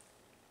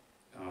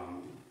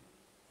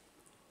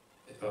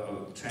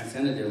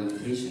 transcended their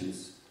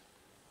limitations,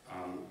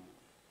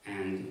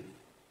 And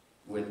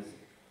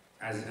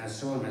as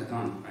Sholom has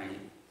done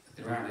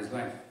throughout his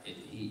life,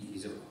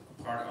 he's a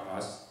part of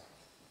us.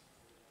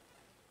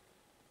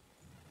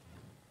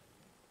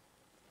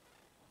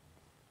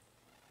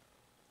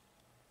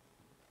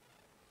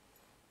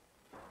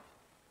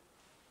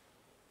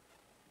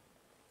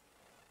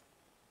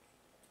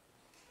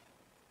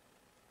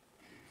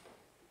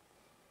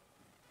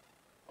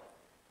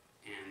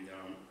 And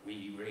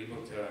we were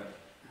able to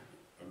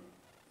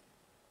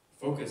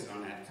focus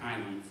on that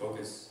time and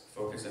focus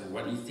on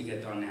what needs to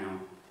get done now.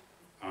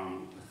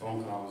 The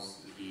phone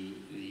calls, the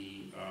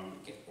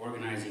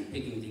organizing,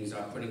 picking things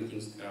up, putting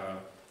things,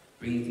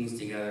 bringing things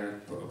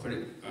together,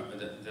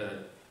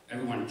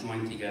 everyone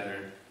joined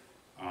together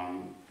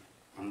on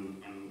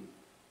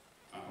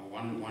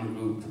one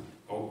group,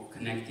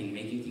 connecting,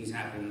 making things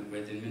happen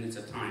within minutes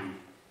of time.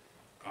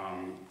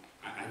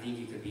 I think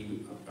it could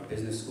be a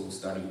business school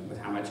study with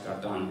how much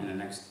got done in the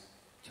next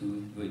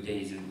 2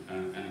 days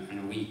and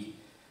a week,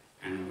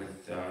 and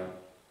with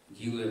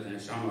Gilad and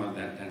Neshama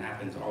that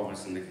happened to all of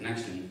us in the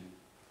connection.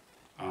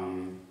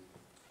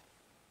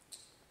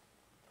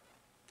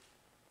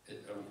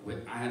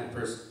 I had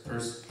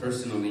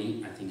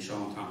personally, I think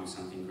Sholom taught me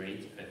something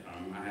great.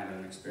 I had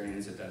an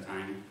experience at that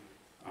time.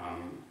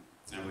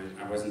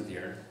 I wasn't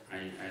there.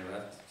 I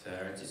left to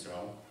Eretz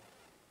Yisrael.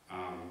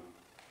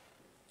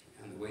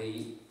 And the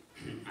way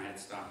I had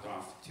stopped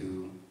off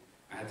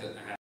I had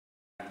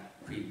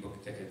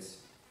pre-booked tickets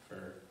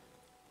for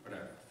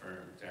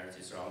Eretz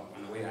Yisrael.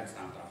 On the way I had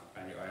stopped off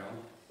by the oil.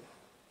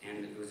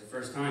 And it was the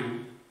first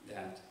time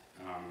that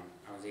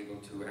I was able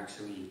to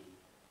actually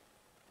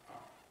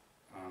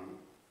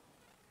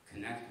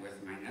connect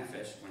with my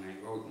nefesh. When I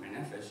wrote my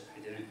nefesh,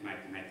 my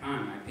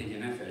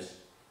opinion nefesh,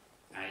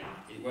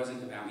 it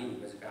wasn't about me, it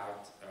was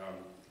about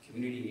the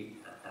community,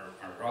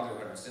 our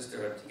brotherhood, our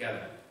sisterhood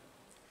together.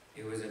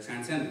 It was a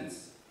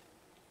transcendence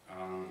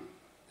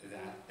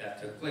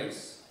that took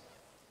place.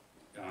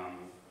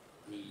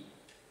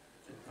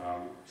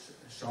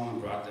 Sholom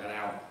brought that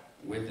out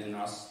within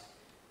us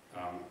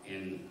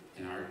in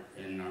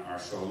our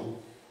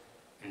Sholom,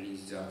 and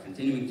he's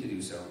continuing to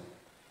do so.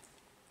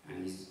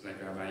 And he's,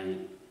 like Rabbi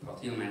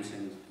Paltil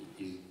mentioned,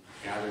 he's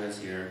gathered us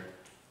here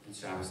in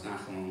Shabbos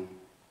Nachamon.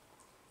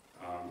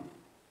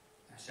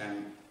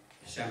 Hashem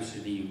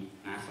should be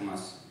Nacham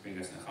us, bring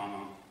us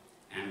Nachama,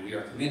 and we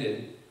are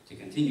committed to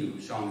continue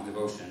Sholom's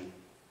devotion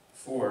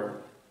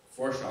for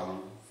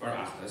Sholom, for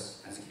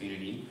Achdus as a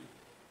community,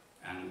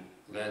 and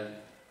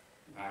led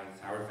by the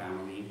Tauber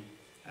family.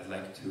 I'd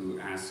like to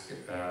ask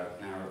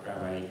now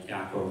Rabbi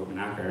Yaakov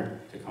Menaker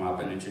to come up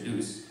and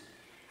introduce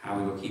how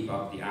we will keep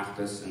up the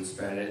Achdus and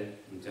spread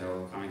it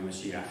until coming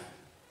Mashiach.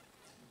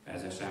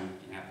 As Hashem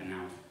can happen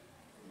now.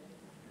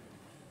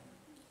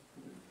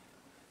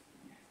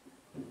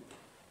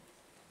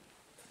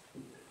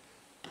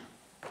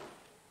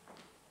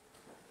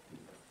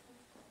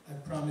 I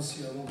promise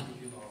you I won't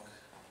keep you long.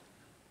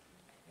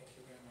 Thank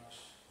you very much.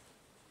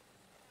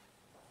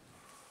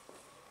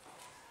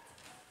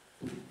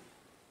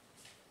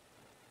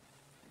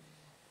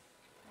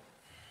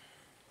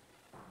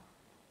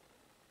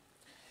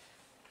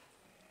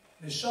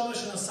 Neshama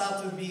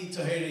shenasatu bi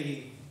toherihi.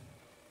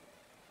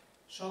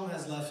 Sholom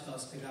has left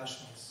us, the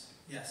Gashmis,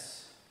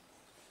 yes.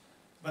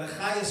 But a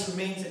chayas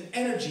remains an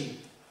energy,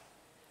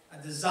 a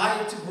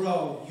desire to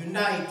grow,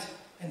 unite,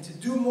 and to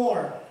do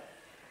more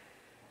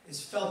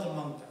is felt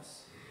among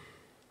us.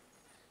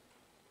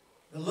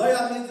 And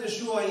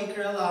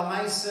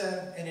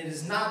it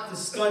is not the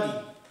study,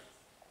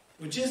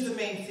 which is the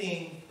main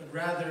thing, but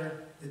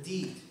rather the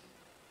deed.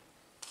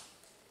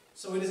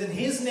 So it is in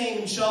his name,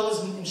 in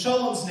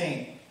Sholom's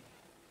name,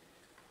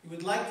 we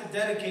would like to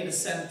dedicate a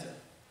center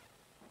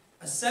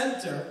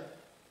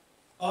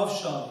of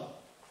Sholom,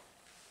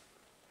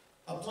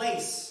 a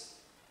place,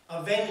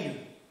 a venue,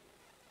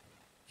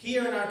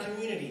 here in our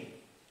community,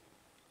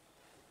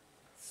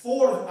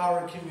 for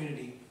our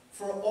community,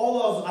 for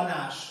all of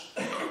Anash,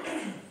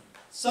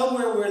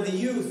 somewhere where the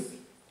youth,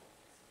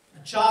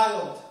 a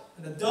child,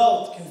 an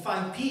adult can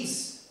find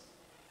peace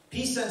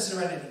and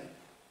serenity,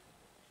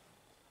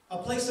 a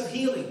place of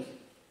healing,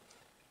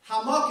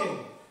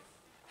 hamakim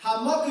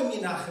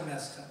yinachem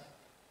eschem,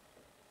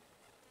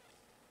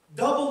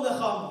 double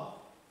nechama,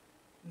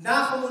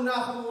 nachem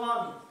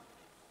u'ami,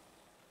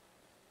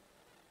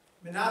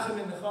 menachem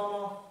and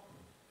nechama.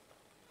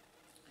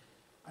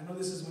 I know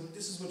this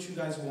is what you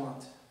guys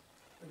want.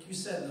 Like you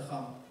said,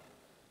 nechama.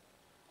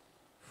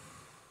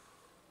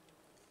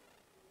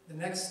 The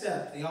next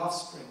step, the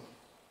offspring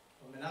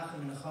of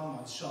Menachem and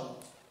Nechama is Sholom.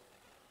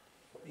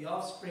 The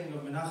offspring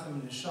of Menachem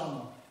and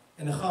Nechama,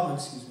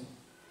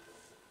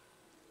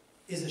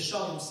 is a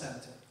Sholom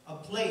center, a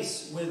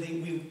place where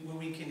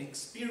we can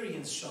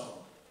experience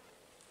Sholom.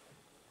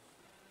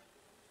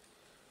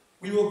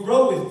 We will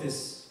grow with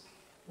this.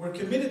 We're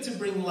committed to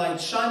bring light,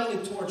 shining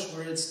a torch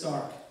where it's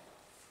dark.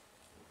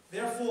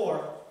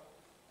 Therefore,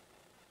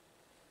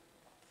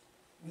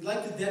 we'd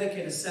like to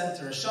dedicate a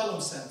center, a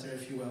Sholom center,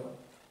 if you will.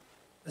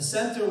 A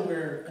center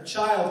where a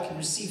child can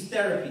receive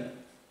therapy,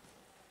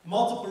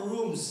 multiple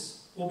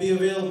rooms will be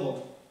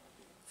available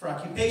for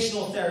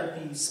occupational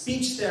therapy,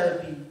 speech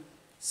therapy,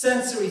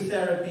 sensory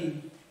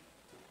therapy,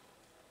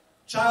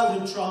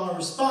 childhood trauma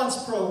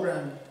response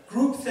program,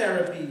 group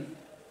therapy,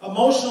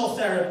 emotional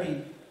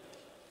therapy.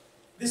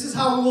 This is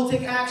how we will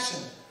take action.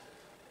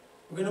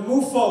 We're going to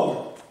move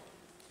forward,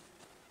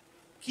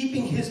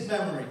 keeping his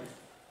memory.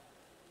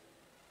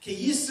 Ki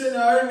yisr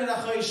na'ar min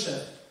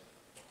ha'choshech,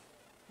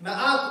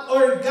 ma'at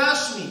or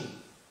gashmi,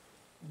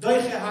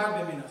 doiche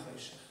harbe min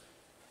ha'choshech.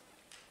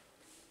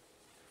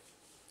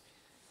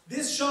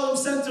 This Sholom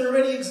Center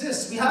already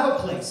exists. We have a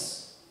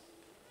place.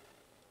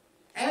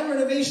 And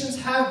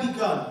renovations have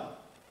begun.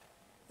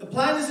 The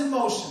plan is in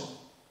motion.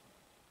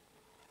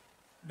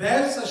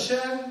 Be'ez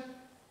Hashem,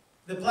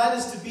 the plan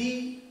is to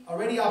be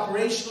already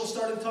operational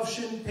starting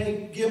Tavshin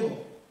Pei Gimel.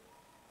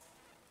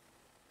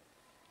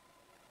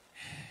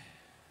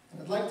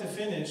 And I'd like to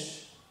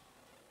finish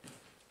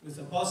with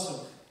a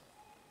pasuk.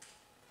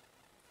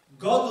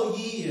 Gadol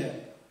yiyeh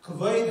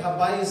kavod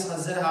habayis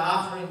hazeh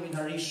ha'achrin min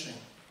harishon.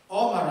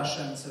 Omar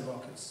Hashem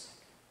Tzevakis.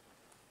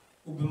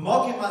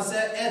 U'b'mokim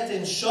hazeh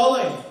etin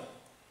sholem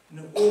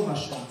ne'um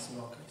Hashem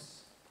Tzevakis.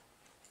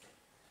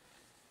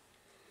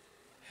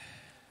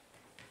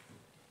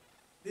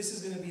 This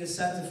is going to be a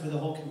center for the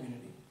whole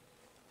community.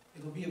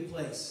 It will be a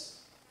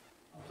place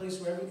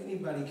where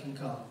anybody can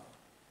come,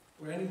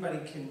 where anybody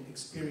can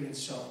experience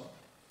Shalom.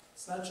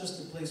 It's not just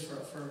a place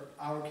for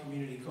our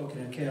community,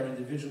 Coconut Care, our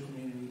individual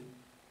community,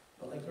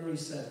 but like Uri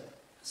said,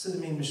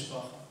 Sidamim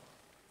Mishpacha.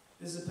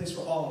 This is a place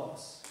for all of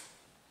us.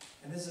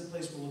 And this is a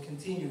place where we'll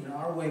continue in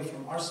our way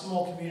from our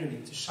small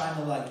community to shine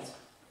a light,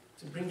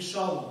 to bring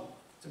Shalom,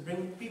 to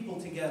bring people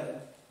together,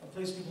 a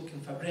place people can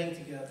fabring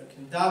together,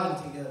 can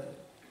daven together,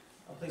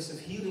 a place of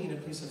healing and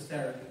a place of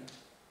therapy.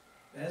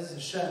 As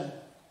Hashem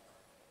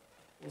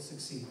will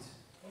succeed.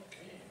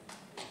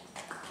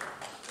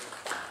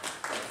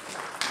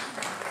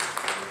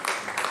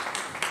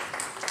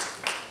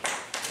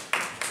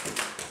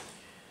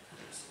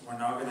 We're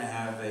now going to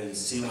have a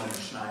Simon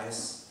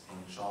Shnayis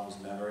in Shalom's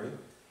memory,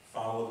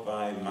 followed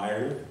by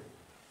Meir,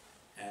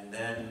 and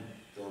then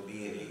there'll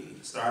be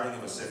a starting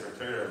of a Sefer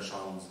Torah in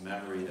Shalom's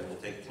memory that will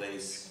take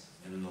place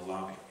in the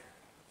lobby.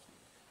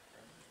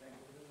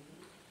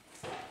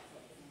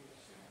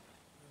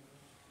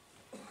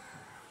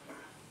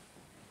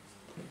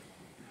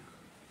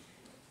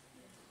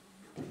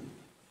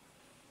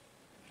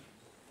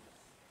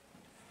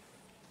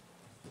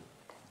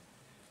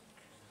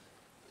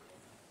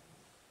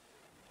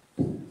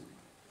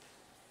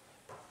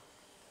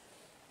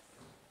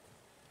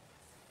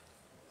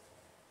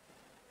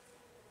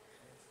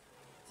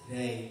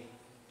 Today,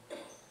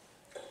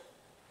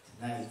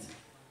 tonight,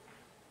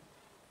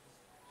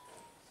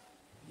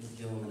 Yud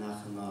Gil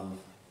Menachem Av.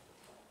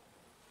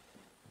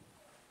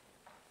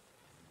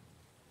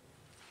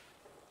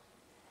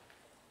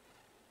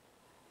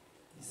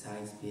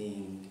 Besides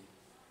being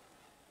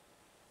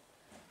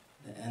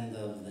the end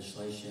of the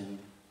Shloshim,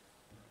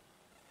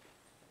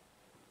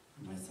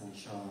 my son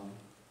Sholom,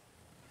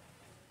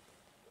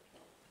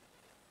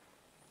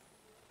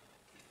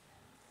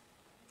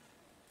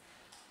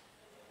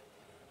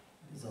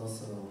 is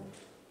also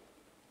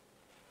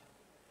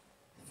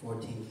the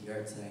 14th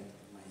yahrzeit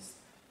of my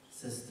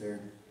sister,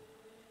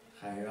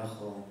 Chai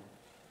Rachel,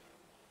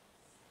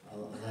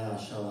 Alea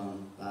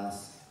Shalom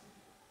Bas,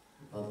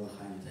 Badal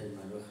Chaim Tev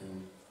Maruchim,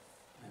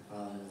 my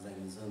father is ein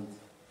gesund.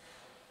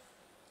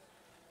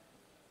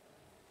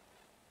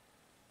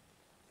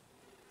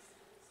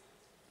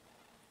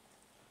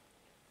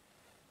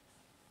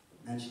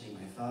 Mentioning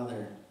my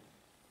father,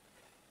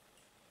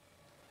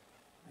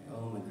 I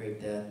owe him a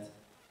great debt.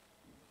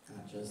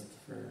 Not just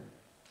for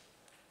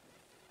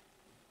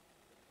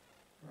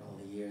all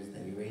the years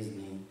that he raised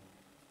me,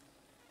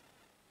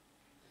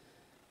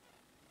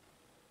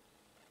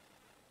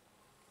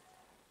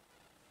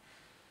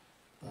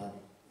 but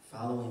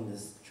following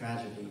this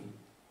tragedy,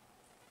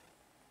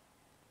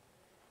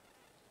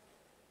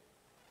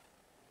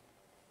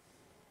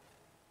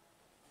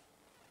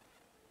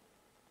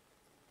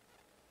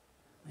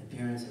 my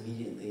parents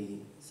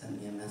immediately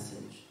sent me a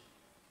message.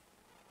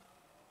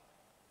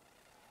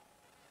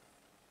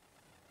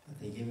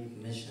 They gave me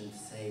permission to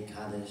say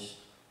Kaddish,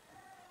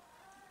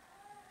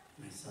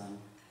 my son.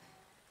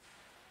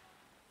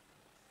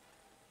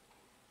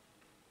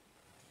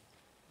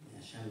 May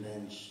Hashem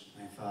bench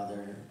my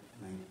father,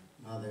 my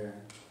mother,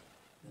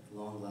 with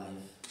long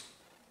life,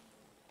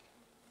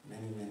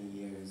 many, many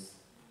years,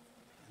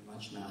 and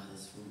much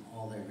nachas from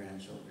all their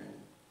grandchildren,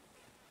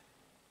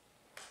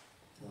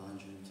 till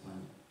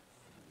 120.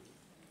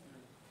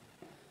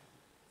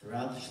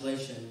 Throughout the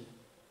Shloshim,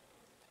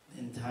 the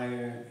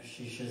entire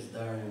Shishas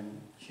Darim,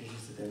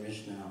 Shishas Siddur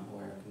Mishnah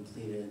were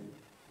completed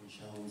in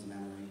Shalom's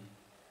memory.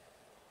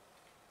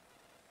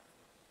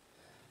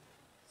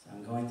 So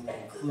I'm going to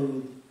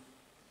conclude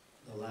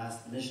the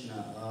last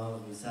Mishnah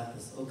of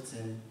Mesechus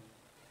Uktzin,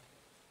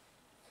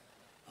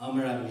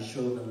 Amar Rabbi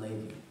Yeshua ben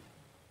Levi.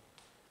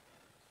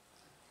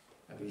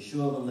 Rabbi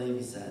Yeshua ben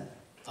Levi said,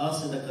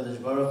 Asad HaKadosh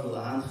Baruch Hu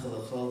lahanchil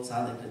l'chol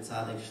tzadik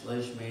v'tzadik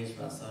shloish meis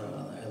v'asar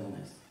al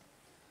elonis.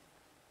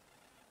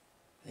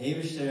 The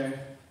Eibishter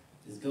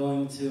is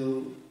going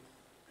to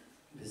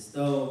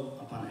bestow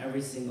upon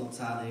every single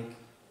tzaddik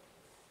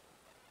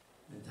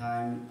in the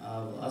time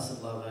of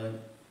Asad Lava,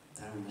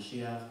 the time of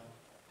Mashiach,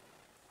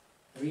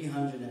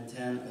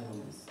 310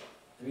 elements,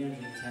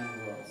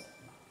 310 worlds.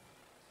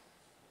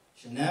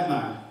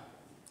 Shenemar,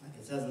 like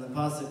it says in the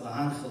pasuk,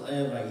 "Lahanchel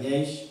Ev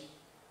Vayesh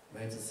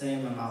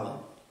V'Yitzasem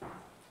Amalek."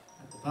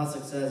 Like the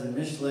pasuk says in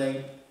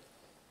Mishlei,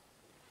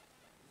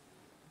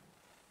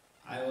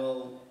 I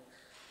will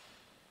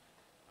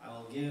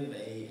give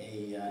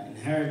a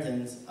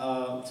inheritance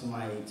to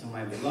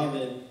my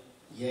beloved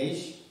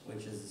Yesh,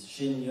 which is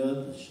Shin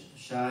Yud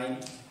Shai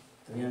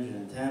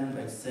 310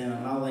 V'Yitzasem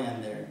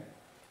Amalek,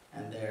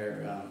 and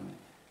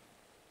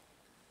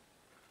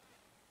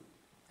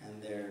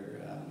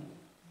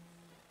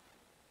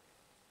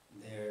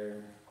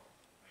their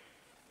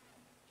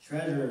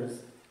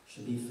treasures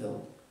should be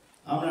filled.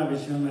 Amar Rabbi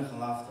Shimon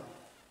Chalafta.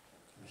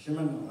 Rabbi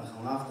Shimon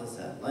Chalafta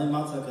said, "Lai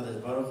matzah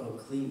Kadosh Baruch Hu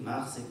kli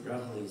machzik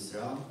bracha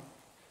Yisrael."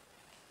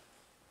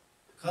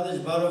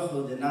 Kadosh Baruch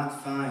Hu did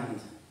not find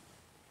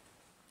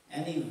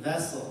any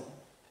vessel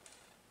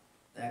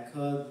that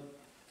could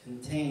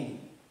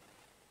contain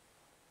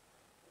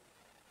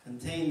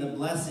the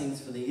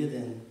blessings for the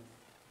Yidden.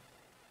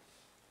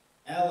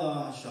 Elo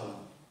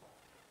Hashalom,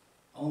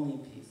 only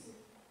peace.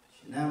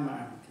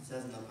 Shenamar, it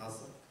says in the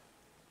pasuk,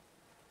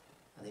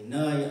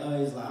 Adonai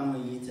oiz la'ama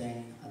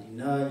yitein,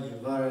 Adonai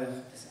yivarech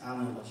es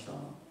amen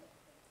v'shalom.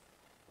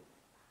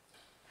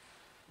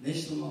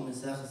 Nishlam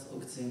Meseches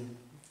Uktzin,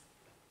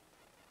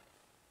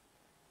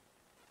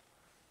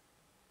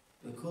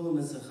 v'kulu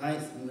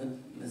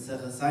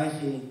Meseches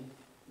Aichi,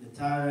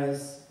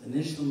 v'tares,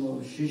 v'nishlam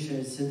v'shisha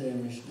Sidrei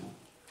Mishnah.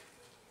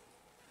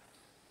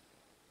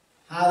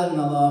 Hadar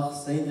Malach,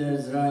 Seder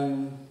Zrayim,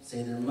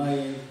 Seder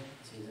Mayim,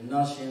 Seder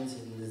Nashim,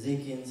 Seder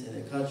Nezikin,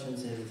 Seder Kachim,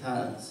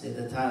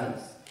 Seder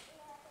Taras.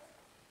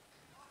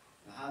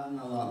 Hadar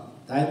Malach,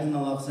 Daitan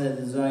Malach,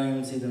 Seder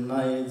Zrayim, Seder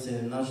Mayim,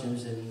 Seder Nashim,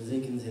 Seder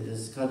Nezikin, Seder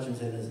Kachim,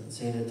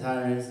 Seder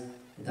Taras,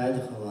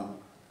 Daitan Chalan.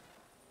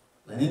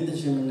 Lenisni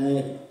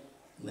Sheminech,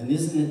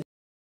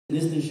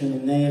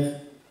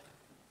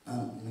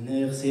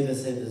 Seder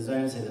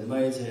Zrayim, Seder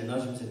Mayim, Seder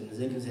Nashim, Seder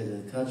Nezikin,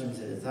 Seder Kachim,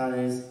 Seder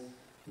Taras,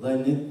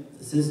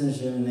 Assistant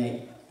Shimnei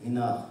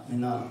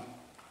Minah.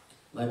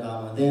 Like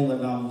Amaden, like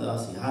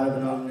Amadasi.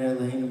 Harabin Amner,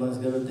 Lahina Bas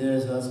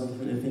Gabaders, Hustle,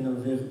 Filipino,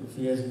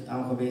 Fias,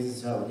 Amco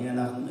basis,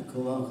 Nianach,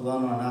 Kulano,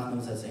 Anachim,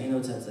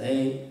 Tetsaino,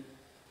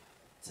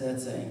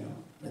 Tetsaino.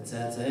 But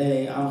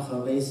Tetsae,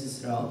 Amco basis,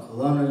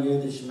 Kulano,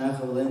 Yiddish,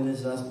 Mecha,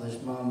 Lenis,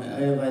 Raslishma,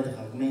 Me'ayavite,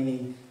 Hakmeni,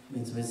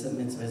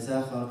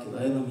 Mitzvesacha,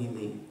 Kilailum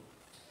Hili.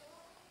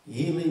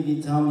 Hili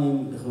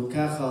Vitamim,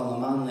 Hukacha,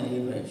 Laman,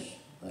 Ebesh.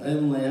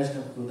 La'ilum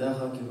la'yashkach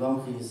kudecha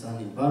kibamchi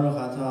yisani. Baruch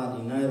atah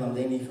Adonai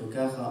lamdeni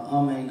chukecha.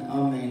 Amen,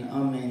 amen,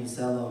 amen.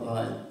 Sela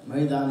v'ayid.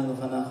 Meridani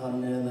l'fanecha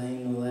ner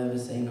leheinu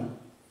le'eveseinu.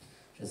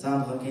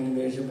 Shesamcha keni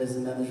be'eshe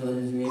be'zimenu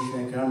sh'le'yish v'yesh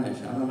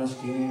ve'kranesh. Ana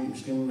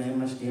mashkim be'hem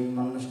mashkim.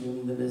 Man mashkim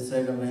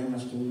de'b'seira be'hem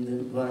mashkim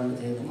de'varim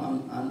b'teilum.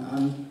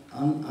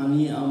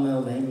 Ani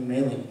amel be'hem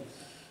melim.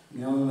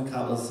 Niom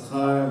mekabel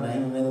schar,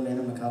 behem melim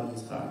be'hem mekabel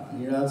schar.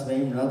 Ani ratz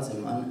be'hem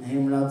ratzim.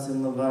 Hem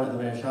ratzim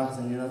le'shachas,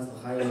 ani ratz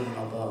l'chayel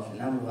v'malbav.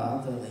 Shenam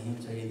v'ata l'him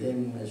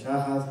teridim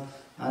v'shachas.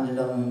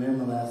 Anjadav m'mir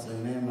melech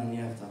z'mir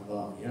maniach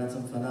ta'vav.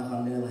 Yiratzim f'anach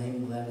amir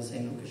l'him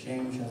l'eveseinu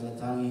k'shem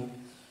sharzatanu.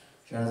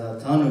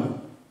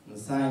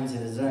 L'sayim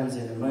tzed zayim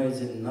tzed mayim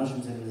tzed nashim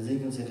tzed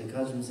nezikim tzed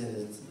kachim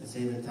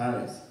tzed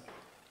tares.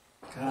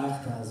 Kach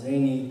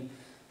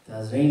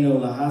ta'azreinu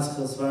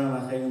l'haschel svarim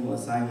achayim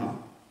l'sayma.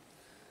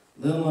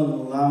 Lilma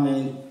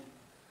Lamed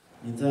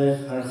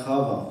Nitoich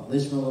Harchava,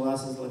 Lishma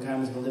Velasas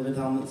Lakamis, Velivet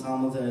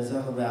Talmud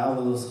Teresecha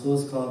Be'avel,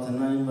 Schus Kal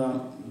Tanaim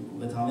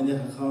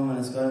Be'talmidich Chacham, and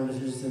Eskar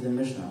B'Shishis the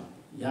Mishnah.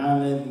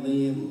 Yamed Li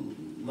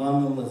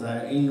Lanu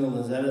Lazarinu,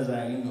 Lazara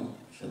Zarinu,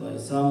 Shalai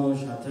Samu,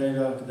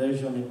 Shatera,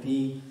 Kadesha Mipi,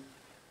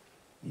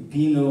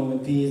 Mipino,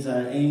 Mipi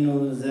Zarinu,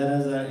 Lazara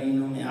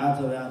Zarinu,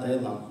 Mi'ata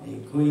Ve'adelam,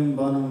 Mikuyim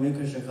Banu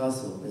Mikra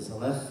Shakasu,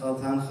 Besalech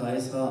Tancha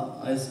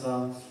Aischa,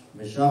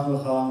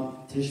 B'shachlecha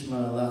tishma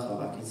lecha,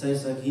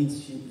 v'kitzeisach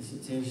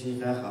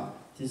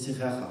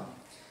tishichecha.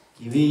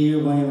 Ki v'yir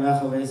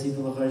b'yimecha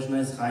v'yisifu l'cha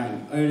shneis chayim.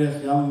 Oirech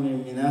yam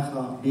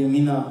minecha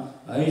b'yamina,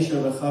 ha'isha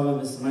v'chava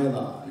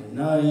b'smeila.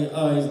 N'noi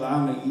oiz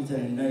l'ama yita,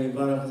 n'noi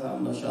barach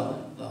z'am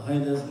l'shalim.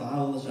 L'haides,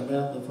 l'hal,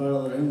 l'shabet, l'fer,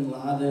 l'rim,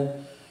 l'hader,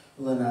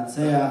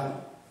 l'natzeach.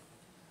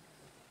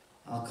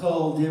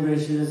 Al-kol, divrei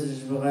shiris,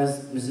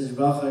 Mrs.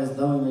 Bacha is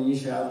dami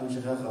menisha ad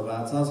m'shechecha,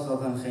 v'atzaz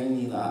chatan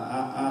chayni,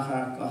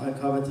 la'achar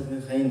kavetich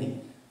chayni.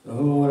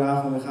 V'hu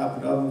rachu mechap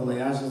rabim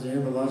v'layashas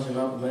z'hir b'lash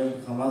rabim v'lay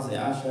chamas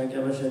yashar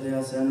keva shetei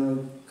asenu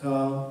ka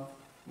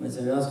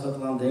mitzayas chot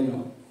lamdenu.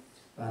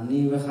 V'ani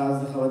v'chaz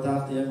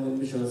l'chavatachti yagmid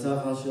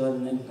b'shosecha shilad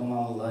v'nik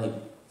kamal l'ay.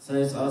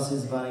 Sayis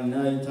asis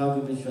v'aninai tabi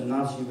b'shot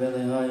nafshi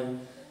v'lehai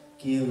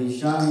ki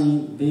l'shani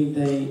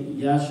bigdei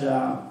yasha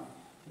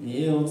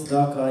Ni'il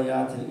tzedaka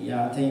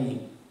ya'ateni.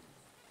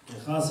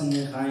 Kechasin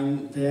yichayim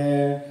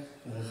ter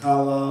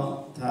v'chala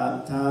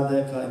ta'ade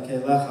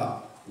kelecha.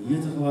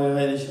 Yitach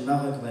v'yoyed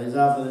shemecha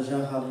k'vayzav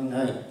v'l'shecha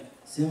l'inay.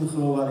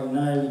 Simchu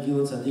Varinai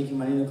Vigilu Tzadikim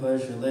Marina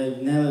Kodesh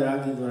Lev Nel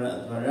Ragdi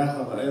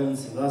Dvarecha Va'elin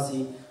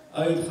Sivasi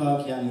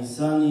Oidcha Ki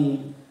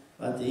Anisani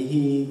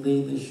Vatehi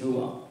Li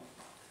Lishua.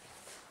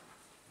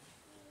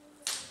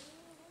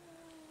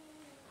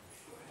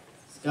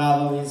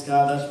 Skava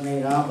Viskada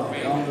Shmei Rabba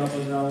Yom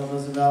Dropos Rabba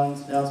Posivel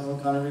Spels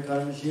Volkana Vikar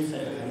Mashiach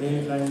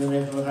Amir Kain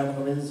Vivek Volkan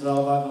Kovid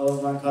Svel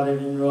Vakos Man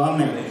Karivim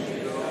Ruame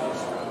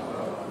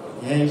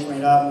Yesh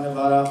Shmei Rabba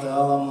Nevarach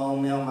Le'olam Lo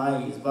Mel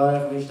Mai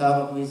Yisbarach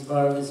Vishtabach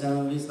Visbar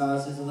Visem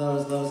Visnas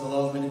Sisadar Slo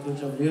Salos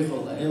Menikucha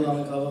Brichol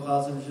Le'elam Mikava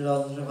Chasim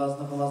Shiraz Shachas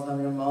Nachalas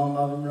Namir Mahom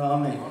Avim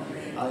Ruame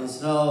Al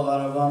Yisrael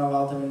Varavana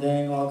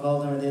Valtamideng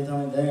Valkoltamideng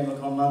Tamideng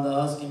Vakomanda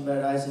Huskim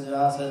Berais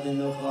Asa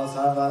Dinu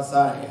Chalasar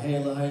Vasar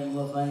Yehei Lahaim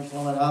Lachaim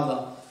Shlom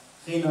Rabba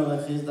Chino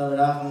Vechizda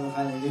Verachim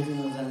Lachaim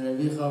Rivim Zen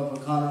Revicha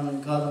Vakanam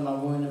and Kadam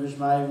Avuin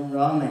Vishmayim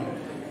Rame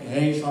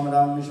Yehei Shlom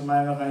Ram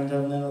Mishamayim Lachaim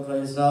Tavlin Laka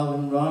Yisrael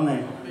Vim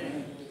Rame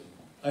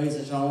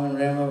Ois Shalom and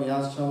Rema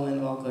Vyas Shalom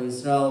Laka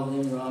Yisrael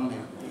Vim Rame